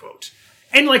 end quote.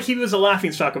 And, like, he was a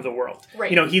laughingstock of the world.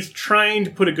 Right. He's trying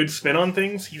to put a good spin on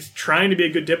things. He's trying to be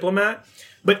a good diplomat.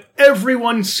 But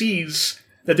everyone sees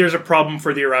that there's a problem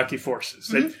for the Iraqi forces.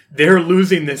 Mm-hmm. That they're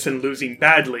losing this and losing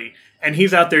badly. And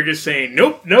he's out there just saying,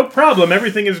 nope, no problem.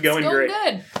 Everything is going great.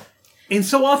 Good. And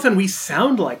so often we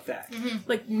sound like that. Mm-hmm.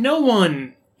 Like, no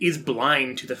one is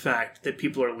blind to the fact that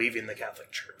people are leaving the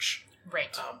Catholic Church.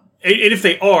 Right. And if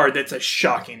they are, that's a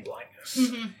shocking blindness.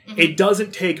 Mm-hmm. Mm-hmm. It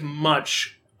doesn't take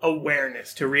much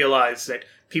awareness to realize that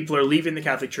people are leaving the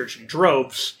Catholic Church in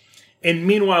droves. And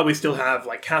meanwhile, we still have,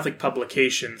 like, Catholic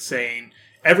publications saying,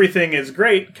 everything is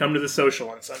great, come to the social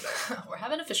on Sunday. We're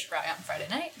having a fish fry on Friday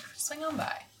night. Swing on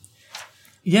by.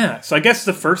 Yeah, so I guess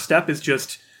the first step is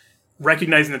just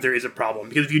recognizing that there is a problem.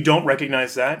 Because if you don't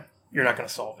recognize that, you're not going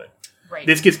to solve it. Right.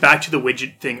 This gets back to the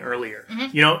widget thing earlier.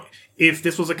 Mm-hmm. If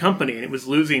this was a company and it was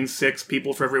losing 6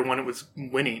 people for every one it was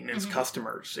winning as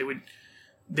customers,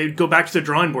 they'd go back to the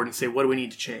drawing board and say, what do we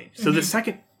need to change? Mm-hmm. So the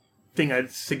second thing I'd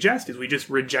suggest is we just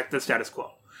reject the status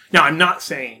quo. Now, I'm not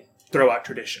saying throw out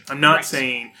tradition. I'm not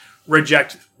saying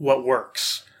reject what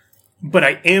works. But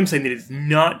I am saying that it's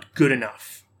not good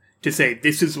enough to say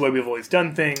this is the way we've always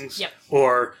done things,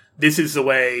 or this is the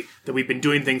way that we've been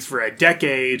doing things for a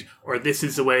decade, or this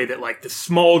is the way that, like, the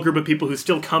small group of people who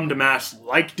still come to Mass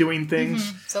like doing things.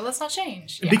 Mm-hmm. So let's not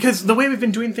change. Yeah. Because the way we've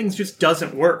been doing things just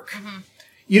doesn't work.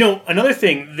 Mm-hmm. Another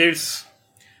thing,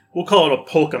 we'll call it a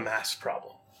polka Mass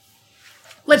problem.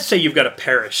 Let's say you've got a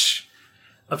parish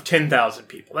of 10,000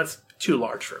 people. That's too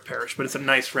large for a parish, but it's a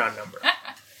nice round number.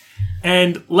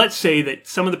 And let's say that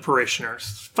some of the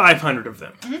parishioners, 500 of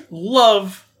them,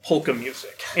 love polka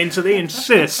music. And so they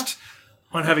insist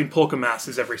on having polka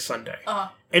masses every Sunday. Uh-huh.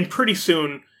 And pretty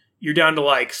soon, you're down to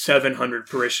like 700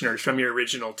 parishioners from your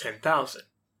original 10,000.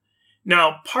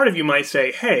 Now, part of you might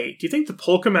say, hey, do you think the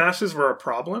polka masses were a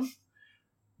problem?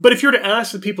 But if you were to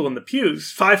ask the people in the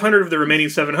pews, 500 of the remaining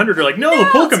 700 are like, no, the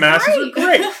polka masses are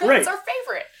great. Right. It's our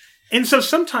favorite. And so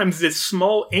sometimes this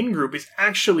small in-group is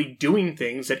actually doing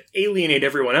things that alienate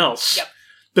everyone else. Yep.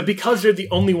 But because they're the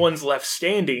only ones left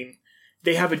standing,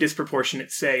 they have a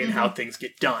disproportionate say in how things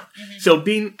get done. So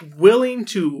being willing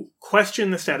to question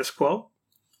the status quo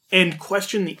and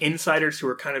question the insiders who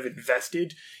are kind of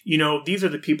invested, these are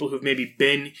the people who've maybe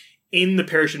been in the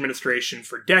parish administration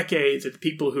for decades, or the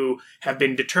people who have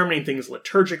been determining things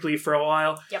liturgically for a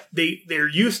while. Yep. They're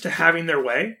used to having their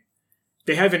way.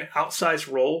 They have an outsized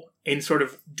role in sort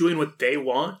of doing what they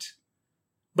want.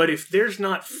 But if there's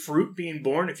not fruit being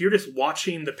born, if you're just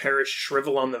watching the parish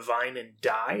shrivel on the vine and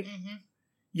die,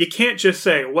 you can't just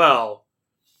say, well,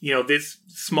 this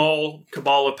small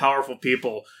cabal of powerful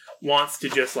people wants to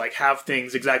just have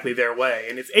things exactly their way.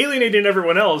 And it's alienating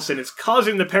everyone else and it's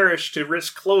causing the parish to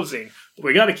risk closing. But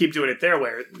we got to keep doing it their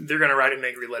way. They're going to write an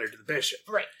angry letter to the bishop.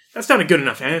 Right. That's not a good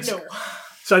enough answer. No.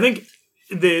 So I think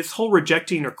this whole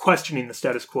rejecting or questioning the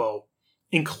status quo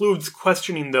includes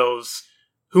questioning those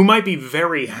who might be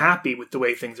very happy with the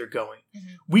way things are going.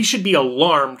 We should be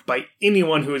alarmed by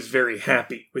anyone who is very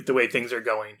happy with the way things are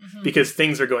going because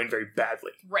things are going very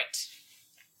badly. Right.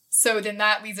 So then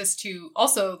that leads us to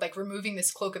also removing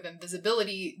this cloak of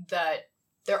invisibility that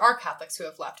there are Catholics who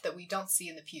have left that we don't see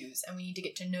in the pews, and we need to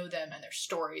get to know them and their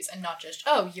stories and not just,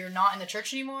 oh, you're not in the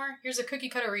church anymore? Here's a cookie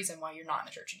cutter reason why you're not in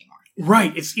the church anymore.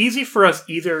 Right. It's easy for us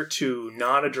either to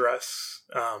not address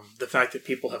the fact that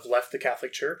people have left the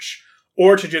Catholic Church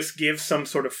or to just give some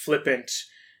sort of flippant,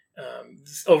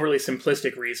 overly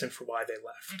simplistic reason for why they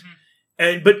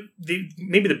left. But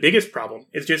maybe the biggest problem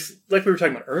is just like we were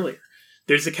talking about earlier.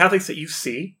 There's the Catholics that you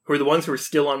see who are the ones who are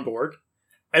still on board,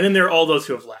 and then there are all those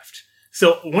who have left.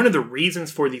 So one of the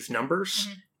reasons for these numbers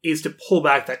is to pull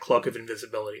back that cloak of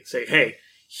invisibility and say, hey,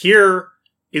 here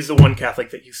is the one Catholic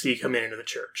that you see come into the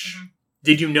church.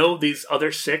 Did you know these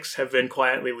other 6 have been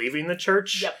quietly leaving the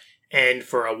church? Yep. And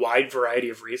for a wide variety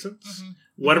of reasons?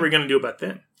 What are we going to do about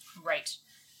them? Right.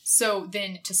 So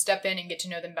then to step in and get to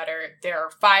know them better, there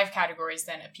are 5 categories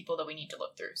then of people that we need to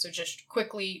look through. So just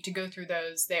quickly to go through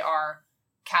those, they are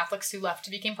Catholics who left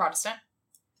to become Protestant,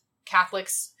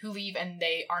 Catholics who leave and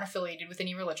they aren't affiliated with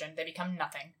any religion, they become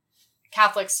nothing,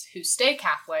 Catholics who stay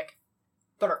Catholic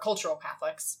but are cultural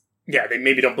Catholics. Yeah, they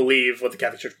maybe don't believe what the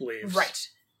Catholic Church believes. Right.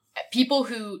 People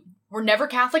who were never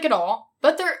Catholic at all,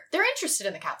 but they're interested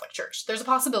in the Catholic Church. There's a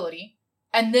possibility.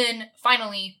 And then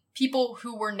finally, people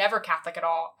who were never Catholic at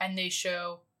all and they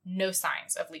show no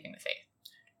signs of leaving the faith.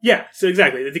 Yeah, so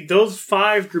exactly. I think those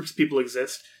 5 groups of people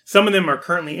exist. Some of them are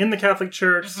currently in the Catholic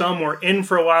Church. Some were in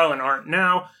for a while and aren't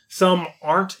now. Some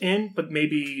aren't in, but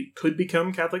maybe could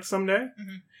become Catholic someday.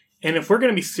 And if we're going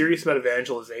to be serious about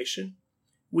evangelization,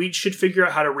 we should figure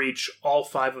out how to reach all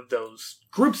 5 of those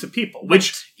groups of people,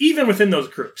 which even within those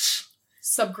groups...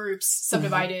 Subgroups,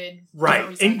 subdivided.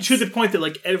 Right. And to the point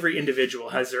that every individual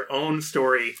has their own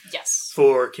story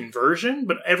for conversion,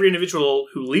 but every individual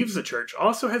who leaves the church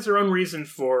also has their own reason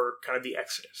for kind of the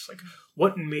exodus.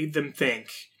 What made them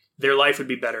think their life would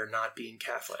be better not being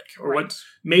Catholic? Or what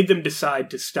made them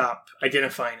decide to stop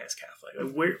identifying as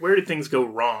Catholic? Where did things go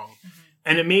wrong?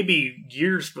 And it may be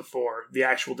years before the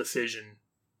actual decision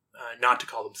not to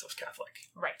call themselves Catholic.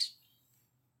 Right.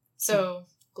 So,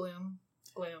 gloom.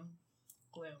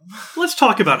 Let's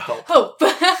talk about hope. Hope.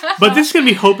 But this is going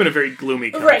to be hope in a very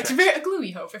gloomy context. Right, very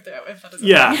gloomy hope, if that is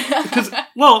because,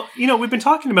 we've been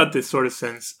talking about this sort of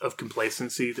sense of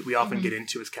complacency that we often get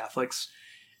into as Catholics.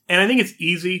 And I think it's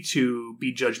easy to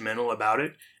be judgmental about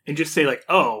it and just say,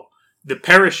 oh, the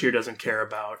parish here doesn't care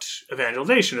about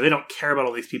evangelization, or they don't care about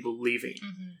all these people leaving.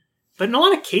 But in a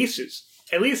lot of cases,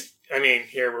 at least,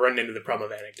 here we're running into the problem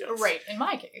of anecdotes. Right, in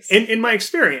my case. In my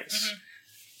experience.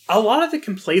 A lot of the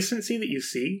complacency that you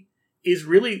see is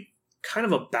really kind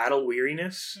of a battle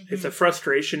weariness. It's a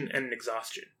frustration and an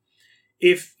exhaustion.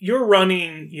 If you're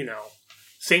running,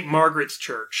 St. Margaret's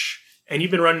Church, and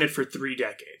you've been running it for 3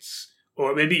 decades,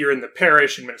 or maybe you're in the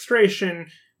parish administration,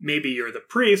 maybe you're the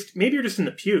priest, maybe you're just in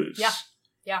the pews.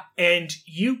 Yeah. And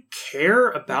you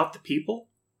care about the people.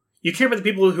 You care about the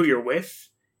people who you're with,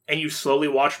 and you slowly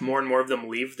watch more and more of them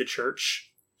leave the church.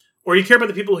 Or you care about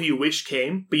the people who you wish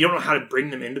came, but you don't know how to bring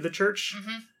them into the church.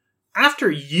 After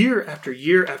year after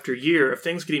year after year of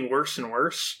things getting worse and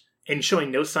worse and showing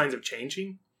no signs of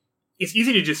changing, it's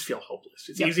easy to just feel hopeless.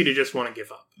 It's easy to just want to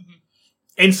give up.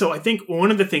 And so I think one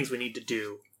of the things we need to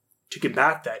do to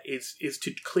combat that is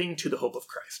to cling to the hope of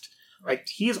Christ.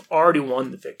 He has already won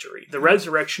the victory. The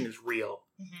resurrection is real.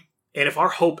 And if our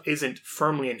hope isn't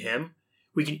firmly in him,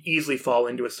 we can easily fall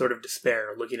into a sort of despair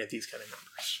looking at these kind of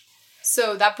numbers.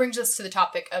 So that brings us to the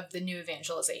topic of the new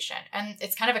evangelization. And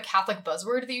it's kind of a Catholic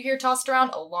buzzword that you hear tossed around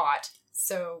a lot.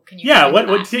 So can you...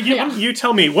 You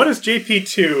tell me, what does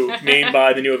JP2 mean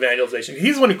by the new evangelization?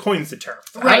 He's the one who coins the term.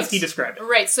 How does he describe it?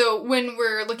 Right. So when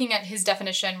we're looking at his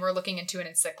definition, we're looking into an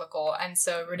encyclical. And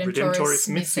so Redemptoris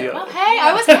Missio. Oh, hey,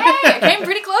 I came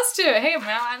pretty close to it. Hey, well,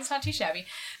 that's not too shabby.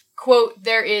 Quote,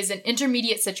 there is an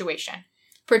intermediate situation,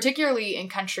 particularly in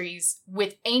countries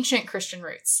with ancient Christian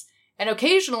roots, and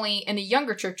occasionally in the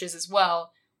younger churches as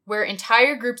well, where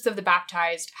entire groups of the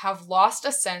baptized have lost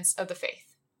a sense of the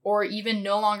faith, or even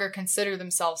no longer consider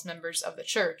themselves members of the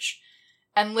church,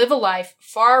 and live a life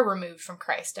far removed from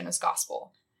Christ and his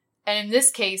gospel. And in this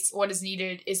case, what is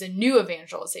needed is a new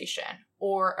evangelization,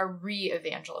 or a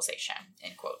re-evangelization,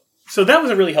 end quote. So that was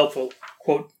a really helpful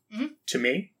quote to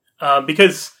me,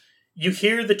 because you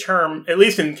hear the term, at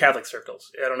least in Catholic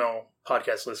circles, I don't know,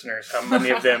 podcast listeners, how many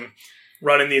of them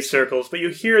run in these circles, but you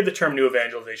hear the term new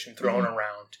evangelization thrown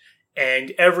around.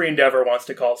 And every endeavor wants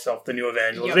to call itself the new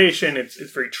evangelization. Yep.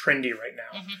 It's very trendy right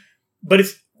now. But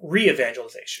it's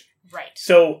re-evangelization. Right.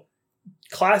 So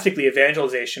classically,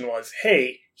 evangelization was,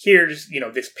 hey, here's,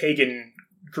 this pagan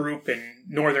group in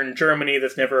northern Germany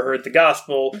that's never heard the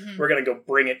gospel. We're going to go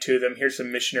bring it to them. Here's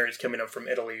some missionaries coming up from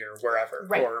Italy or wherever.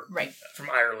 Or from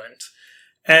Ireland.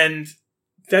 And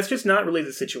that's just not really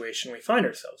the situation we find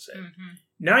ourselves in.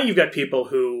 Now you've got people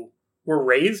who were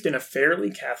raised in a fairly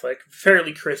Catholic,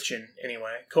 fairly Christian,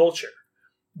 anyway, culture,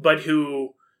 but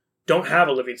who don't have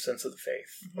a living sense of the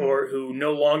faith, or who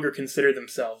no longer consider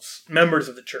themselves members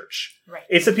of the church. Right.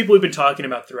 It's the people we've been talking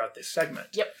about throughout this segment.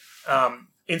 Yep.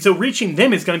 And so reaching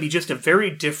them is going to be just a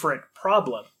very different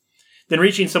problem than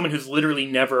reaching someone who's literally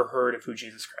never heard of who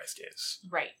Jesus Christ is.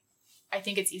 Right. I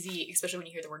think it's easy, especially when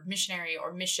you hear the word missionary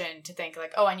or mission, to think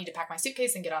like, oh, I need to pack my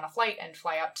suitcase and get on a flight and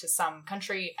fly out to some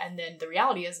country. And then the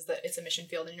reality is that it's a mission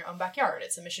field in your own backyard.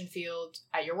 It's a mission field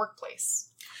at your workplace.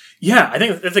 Yeah, I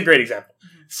think that's a great example.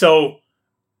 So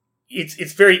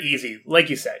it's very easy, like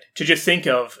you said, to just think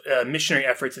of missionary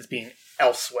efforts as being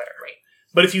elsewhere. Right.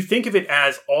 But if you think of it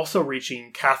as also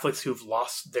reaching Catholics who've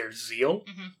lost their zeal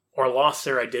or lost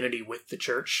their identity with the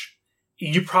church,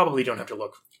 you probably don't have to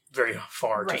look very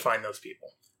far to find those people.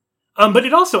 But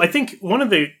it also, I think, one of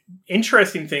the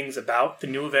interesting things about the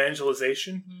new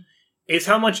evangelization is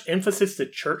how much emphasis the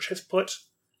church has put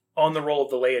on the role of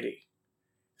the laity.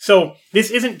 So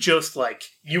this isn't just like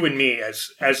you and me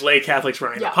as lay Catholics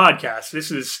running the podcast.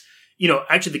 This is,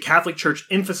 actually the Catholic Church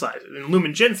emphasizes in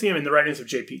Lumen Gentium and the writings of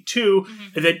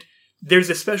JP2 that there's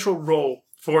a special role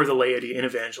for the laity in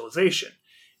evangelization.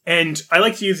 And I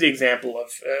like to use the example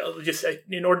of just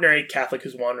an ordinary Catholic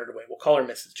who's wandered away. We'll call her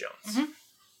Mrs. Jones.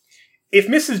 If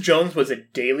Mrs. Jones was a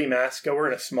daily mass goer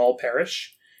in a small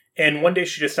parish, and one day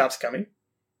she just stops coming,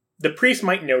 the priest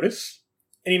might notice,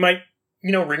 and he might,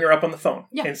 ring her up on the phone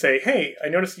and say, hey, I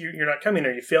noticed you're not coming.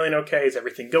 Are you feeling okay? Is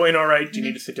everything going all right? Do you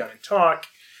need to sit down and talk?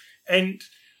 And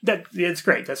it's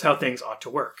great. That's how things ought to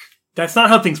work. That's not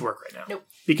how things work right now. Nope.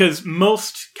 Because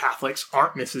most Catholics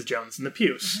aren't Mrs. Jones in the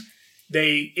pews.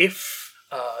 If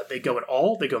they go at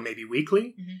all, they go maybe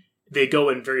weekly. They go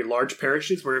in very large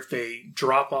parishes where if they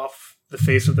drop off the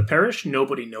face of the parish,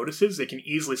 nobody notices. They can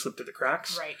easily slip through the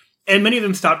cracks. Right. And many of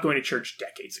them stopped going to church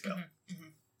decades ago.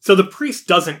 So the priest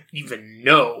doesn't even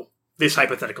know this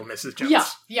hypothetical Mrs.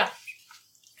 Jones. Yeah.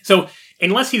 So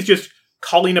unless he's just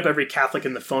calling up every Catholic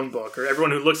in the phone book or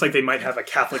everyone who looks like they might have a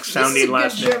Catholic sounding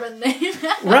last name. German name.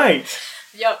 Right.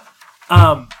 Yep.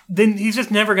 Then he's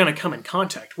just never going to come in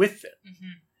contact with it.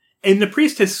 And the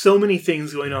priest has so many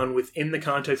things going on within the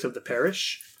context of the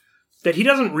parish that he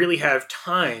doesn't really have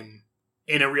time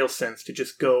in a real sense to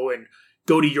just go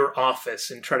to your office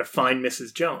and try to find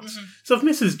Mrs. Jones. So if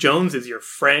Mrs. Jones is your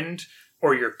friend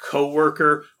or your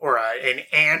coworker or an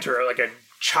aunt or like a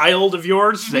child of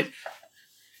yours, that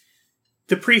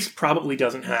the priest probably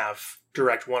doesn't have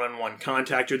direct one-on-one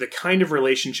contact or the kind of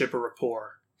relationship or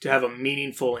rapport to have a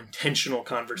meaningful, intentional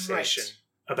conversation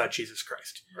about Jesus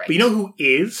Christ. Right. But you know who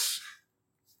is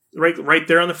right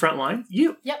there on the front line?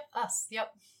 You. Yep, us.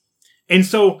 Yep. And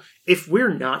so if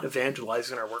we're not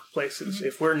evangelizing our workplaces,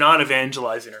 if we're not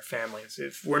evangelizing our families,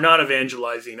 if we're not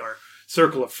evangelizing our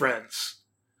circle of friends,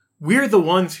 we're the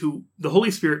ones who the Holy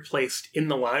Spirit placed in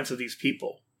the lives of these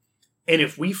people. And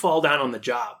if we fall down on the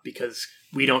job because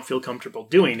we don't feel comfortable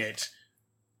doing it,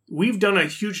 we've done a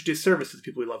huge disservice to the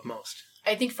people we love most.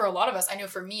 I think for a lot of us, I know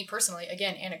for me personally,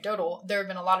 again, anecdotal, there have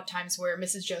been a lot of times where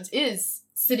Mrs. Jones is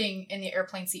sitting in the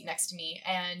airplane seat next to me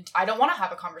and I don't want to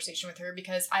have a conversation with her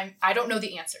because I don't know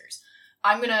the answers.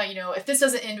 I'm going to, if this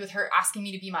doesn't end with her asking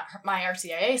me to be my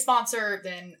RCIA sponsor,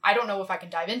 then I don't know if I can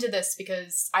dive into this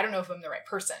because I don't know if I'm the right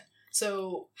person.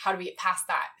 So how do we get past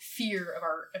that fear of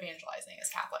our evangelizing as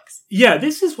Catholics? Yeah,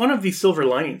 this is one of the silver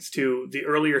linings to the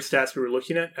earlier stats we were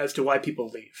looking at as to why people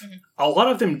leave. Mm-hmm. A lot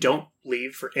of them don't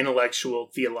leave for intellectual,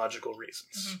 theological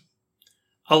reasons. Mm-hmm.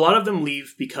 A lot of them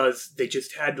leave because they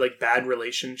just had like bad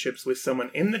relationships with someone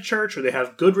in the church, or they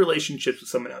have good relationships with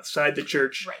someone outside the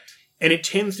church. Right. And it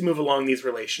tends to move along these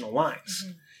relational lines.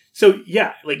 Mm-hmm. So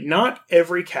yeah, like not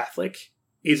every Catholic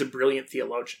is a brilliant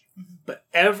theologian, mm-hmm. but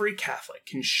every Catholic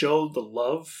can show the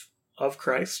love of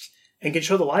Christ and can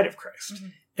show the light of Christ. Mm-hmm.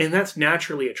 And that's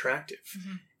naturally attractive.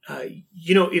 Mm-hmm.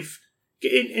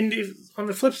 If on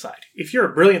the flip side, if you're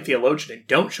a brilliant theologian and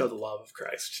don't show the love of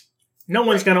Christ, no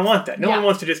one's going to want that. No one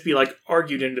wants to just be like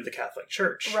argued into the Catholic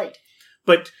Church. Right.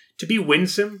 But to be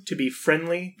winsome, to be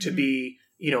friendly, to mm-hmm. be,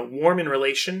 warm in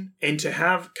relation, and to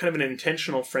have kind of an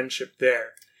intentional friendship there.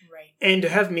 Right. And to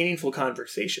have meaningful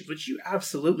conversations, which you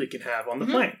absolutely can have on the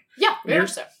mm-hmm. plane. Yeah, very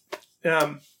much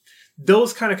so.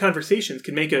 Those kind of conversations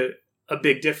can make a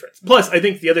big difference. Plus, I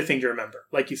think the other thing to remember,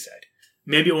 like you said,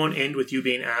 maybe it won't end with you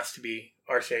being asked to be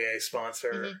RCIA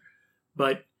sponsor, mm-hmm.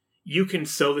 but you can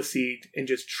sow the seed and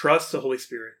just trust the Holy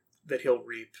Spirit that He'll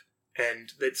reap,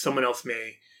 and that someone else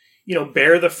may,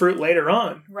 bear the fruit later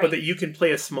on, right. but that you can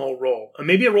play a small role. And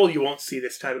maybe a role you won't see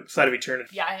this side of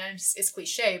eternity. Yeah, and it's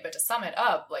cliche, but to sum it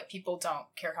up, like, people don't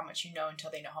care how much you know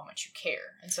until they know how much you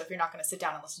care. And so if you're not going to sit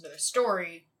down and listen to their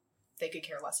story, they could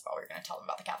care less about what you're going to tell them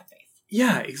about the Catholic faith.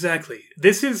 Yeah, exactly.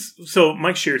 So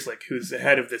Mike Shearslick, who's the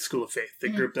head of the School of Faith, the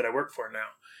mm-hmm. group that I work for now,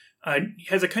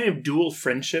 has a kind of dual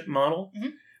friendship model, mm-hmm.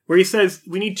 where he says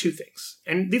we need two things.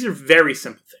 And these are very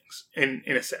simple things,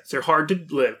 in a sense. They're hard to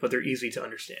live, but they're easy to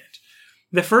understand.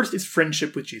 The first is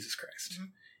friendship with Jesus Christ. Mm-hmm.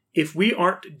 If we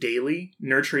aren't daily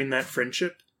nurturing that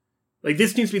friendship, like,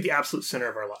 this needs to be the absolute center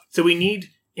of our life. So we need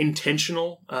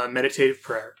intentional meditative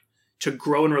prayer to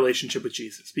grow in relationship with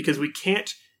Jesus, because we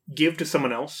can't give to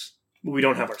someone else what we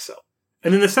don't have ourselves.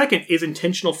 And then the second is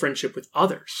intentional friendship with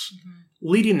others, mm-hmm.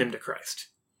 leading them to Christ.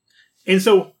 And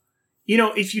so,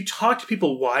 if you talk to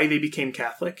people why they became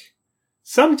Catholic,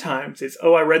 sometimes it's,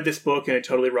 I read this book and it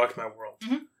totally rocked my world.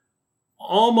 Mm-hmm.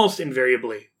 Almost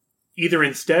invariably, either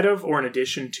instead of or in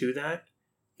addition to that,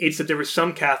 it's that there was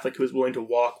some Catholic who was willing to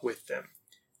walk with them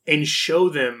and show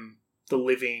them the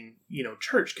living,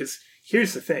 church. Because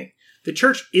here's the thing. The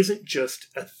church isn't just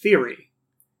a theory,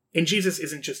 and Jesus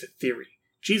isn't just a theory.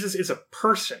 Jesus is a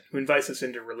person who invites us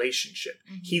into relationship.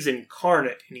 Mm-hmm. He's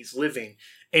incarnate and he's living.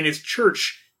 And his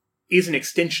church is an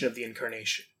extension of the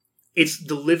incarnation. It's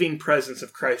the living presence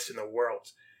of Christ in the world.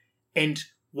 And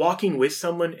walking with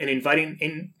someone and inviting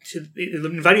them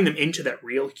into that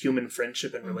real human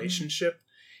friendship and relationship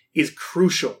mm-hmm. is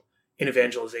crucial in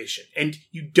evangelization. And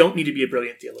you don't need to be a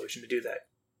brilliant theologian to do that.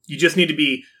 You just need to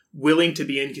be willing to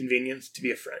be inconvenienced to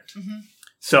be a friend. Mm-hmm.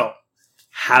 So,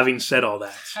 having said all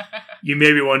that, you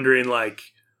may be wondering,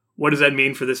 what does that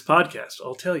mean for this podcast?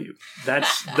 I'll tell you.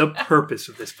 That's the purpose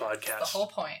of this podcast. That's the whole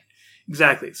point.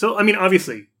 Exactly. So,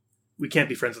 obviously, we can't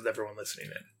be friends with everyone listening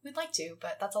in. We'd like to,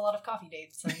 but that's a lot of coffee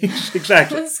dates. And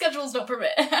exactly. The schedules don't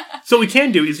permit. So what we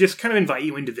can do is just kind of invite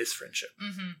you into this friendship.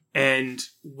 Mm-hmm. And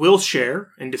we'll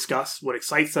share and discuss what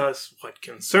excites us, what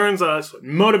concerns us, what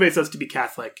motivates us to be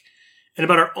Catholic, and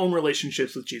about our own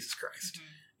relationships with Jesus Christ.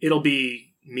 Mm-hmm. It'll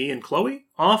be me and Chloe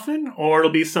often, or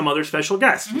it'll be some other special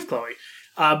guest mm-hmm. with Chloe.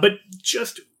 But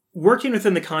just working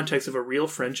within the context of a real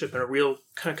friendship and a real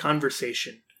kind of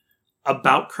conversation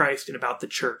about Christ and about the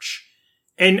church.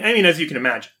 And as you can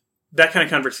imagine, that kind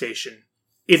of conversation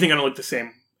isn't going to look the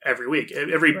same every week.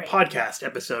 Every right. podcast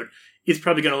episode is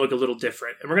probably going to look a little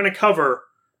different. And we're going to cover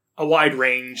a wide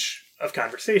range of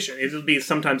conversation. It'll be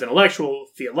sometimes intellectual,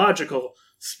 theological,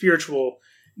 spiritual,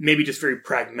 maybe just very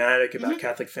pragmatic about mm-hmm.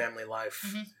 Catholic family life.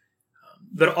 Mm-hmm.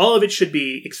 But all of it should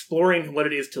be exploring what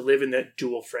it is to live in that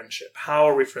dual friendship. How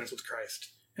are we friends with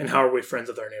Christ? And how are we friends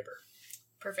with our neighbor?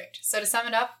 Perfect. So to sum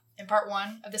it up, in part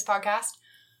 1 of this podcast,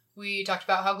 we talked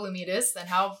about how gloomy it is and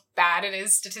how bad it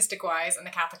is statistic-wise in the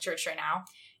Catholic Church right now.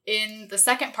 In the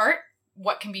second part,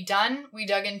 what can be done, we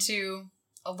dug into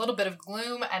a little bit of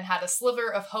gloom and had a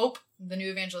sliver of hope, the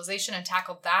new evangelization, and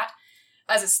tackled that.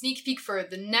 As a sneak peek for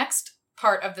the next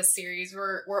part of this series,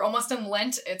 we're almost in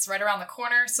Lent. It's right around the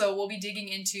corner, so we'll be digging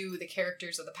into the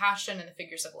characters of the Passion and the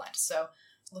figures of Lent. So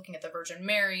looking at the Virgin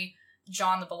Mary,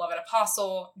 John the Beloved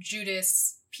Apostle,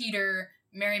 Judas, Peter,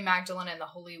 Mary Magdalene, and the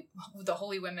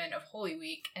holy women of Holy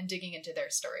Week, and digging into their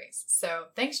stories. So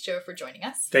thanks, Joe, for joining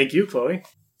us. Thank you, Chloe.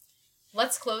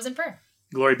 Let's close in prayer.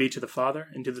 Glory be to the Father,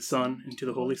 and to the Son, and to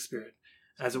the Holy Spirit,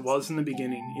 as it was in the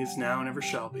beginning, is now, and ever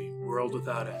shall be, world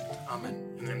without end. Amen.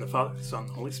 In the name of the Father, the Son, and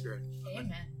the Holy Spirit.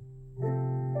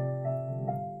 Amen.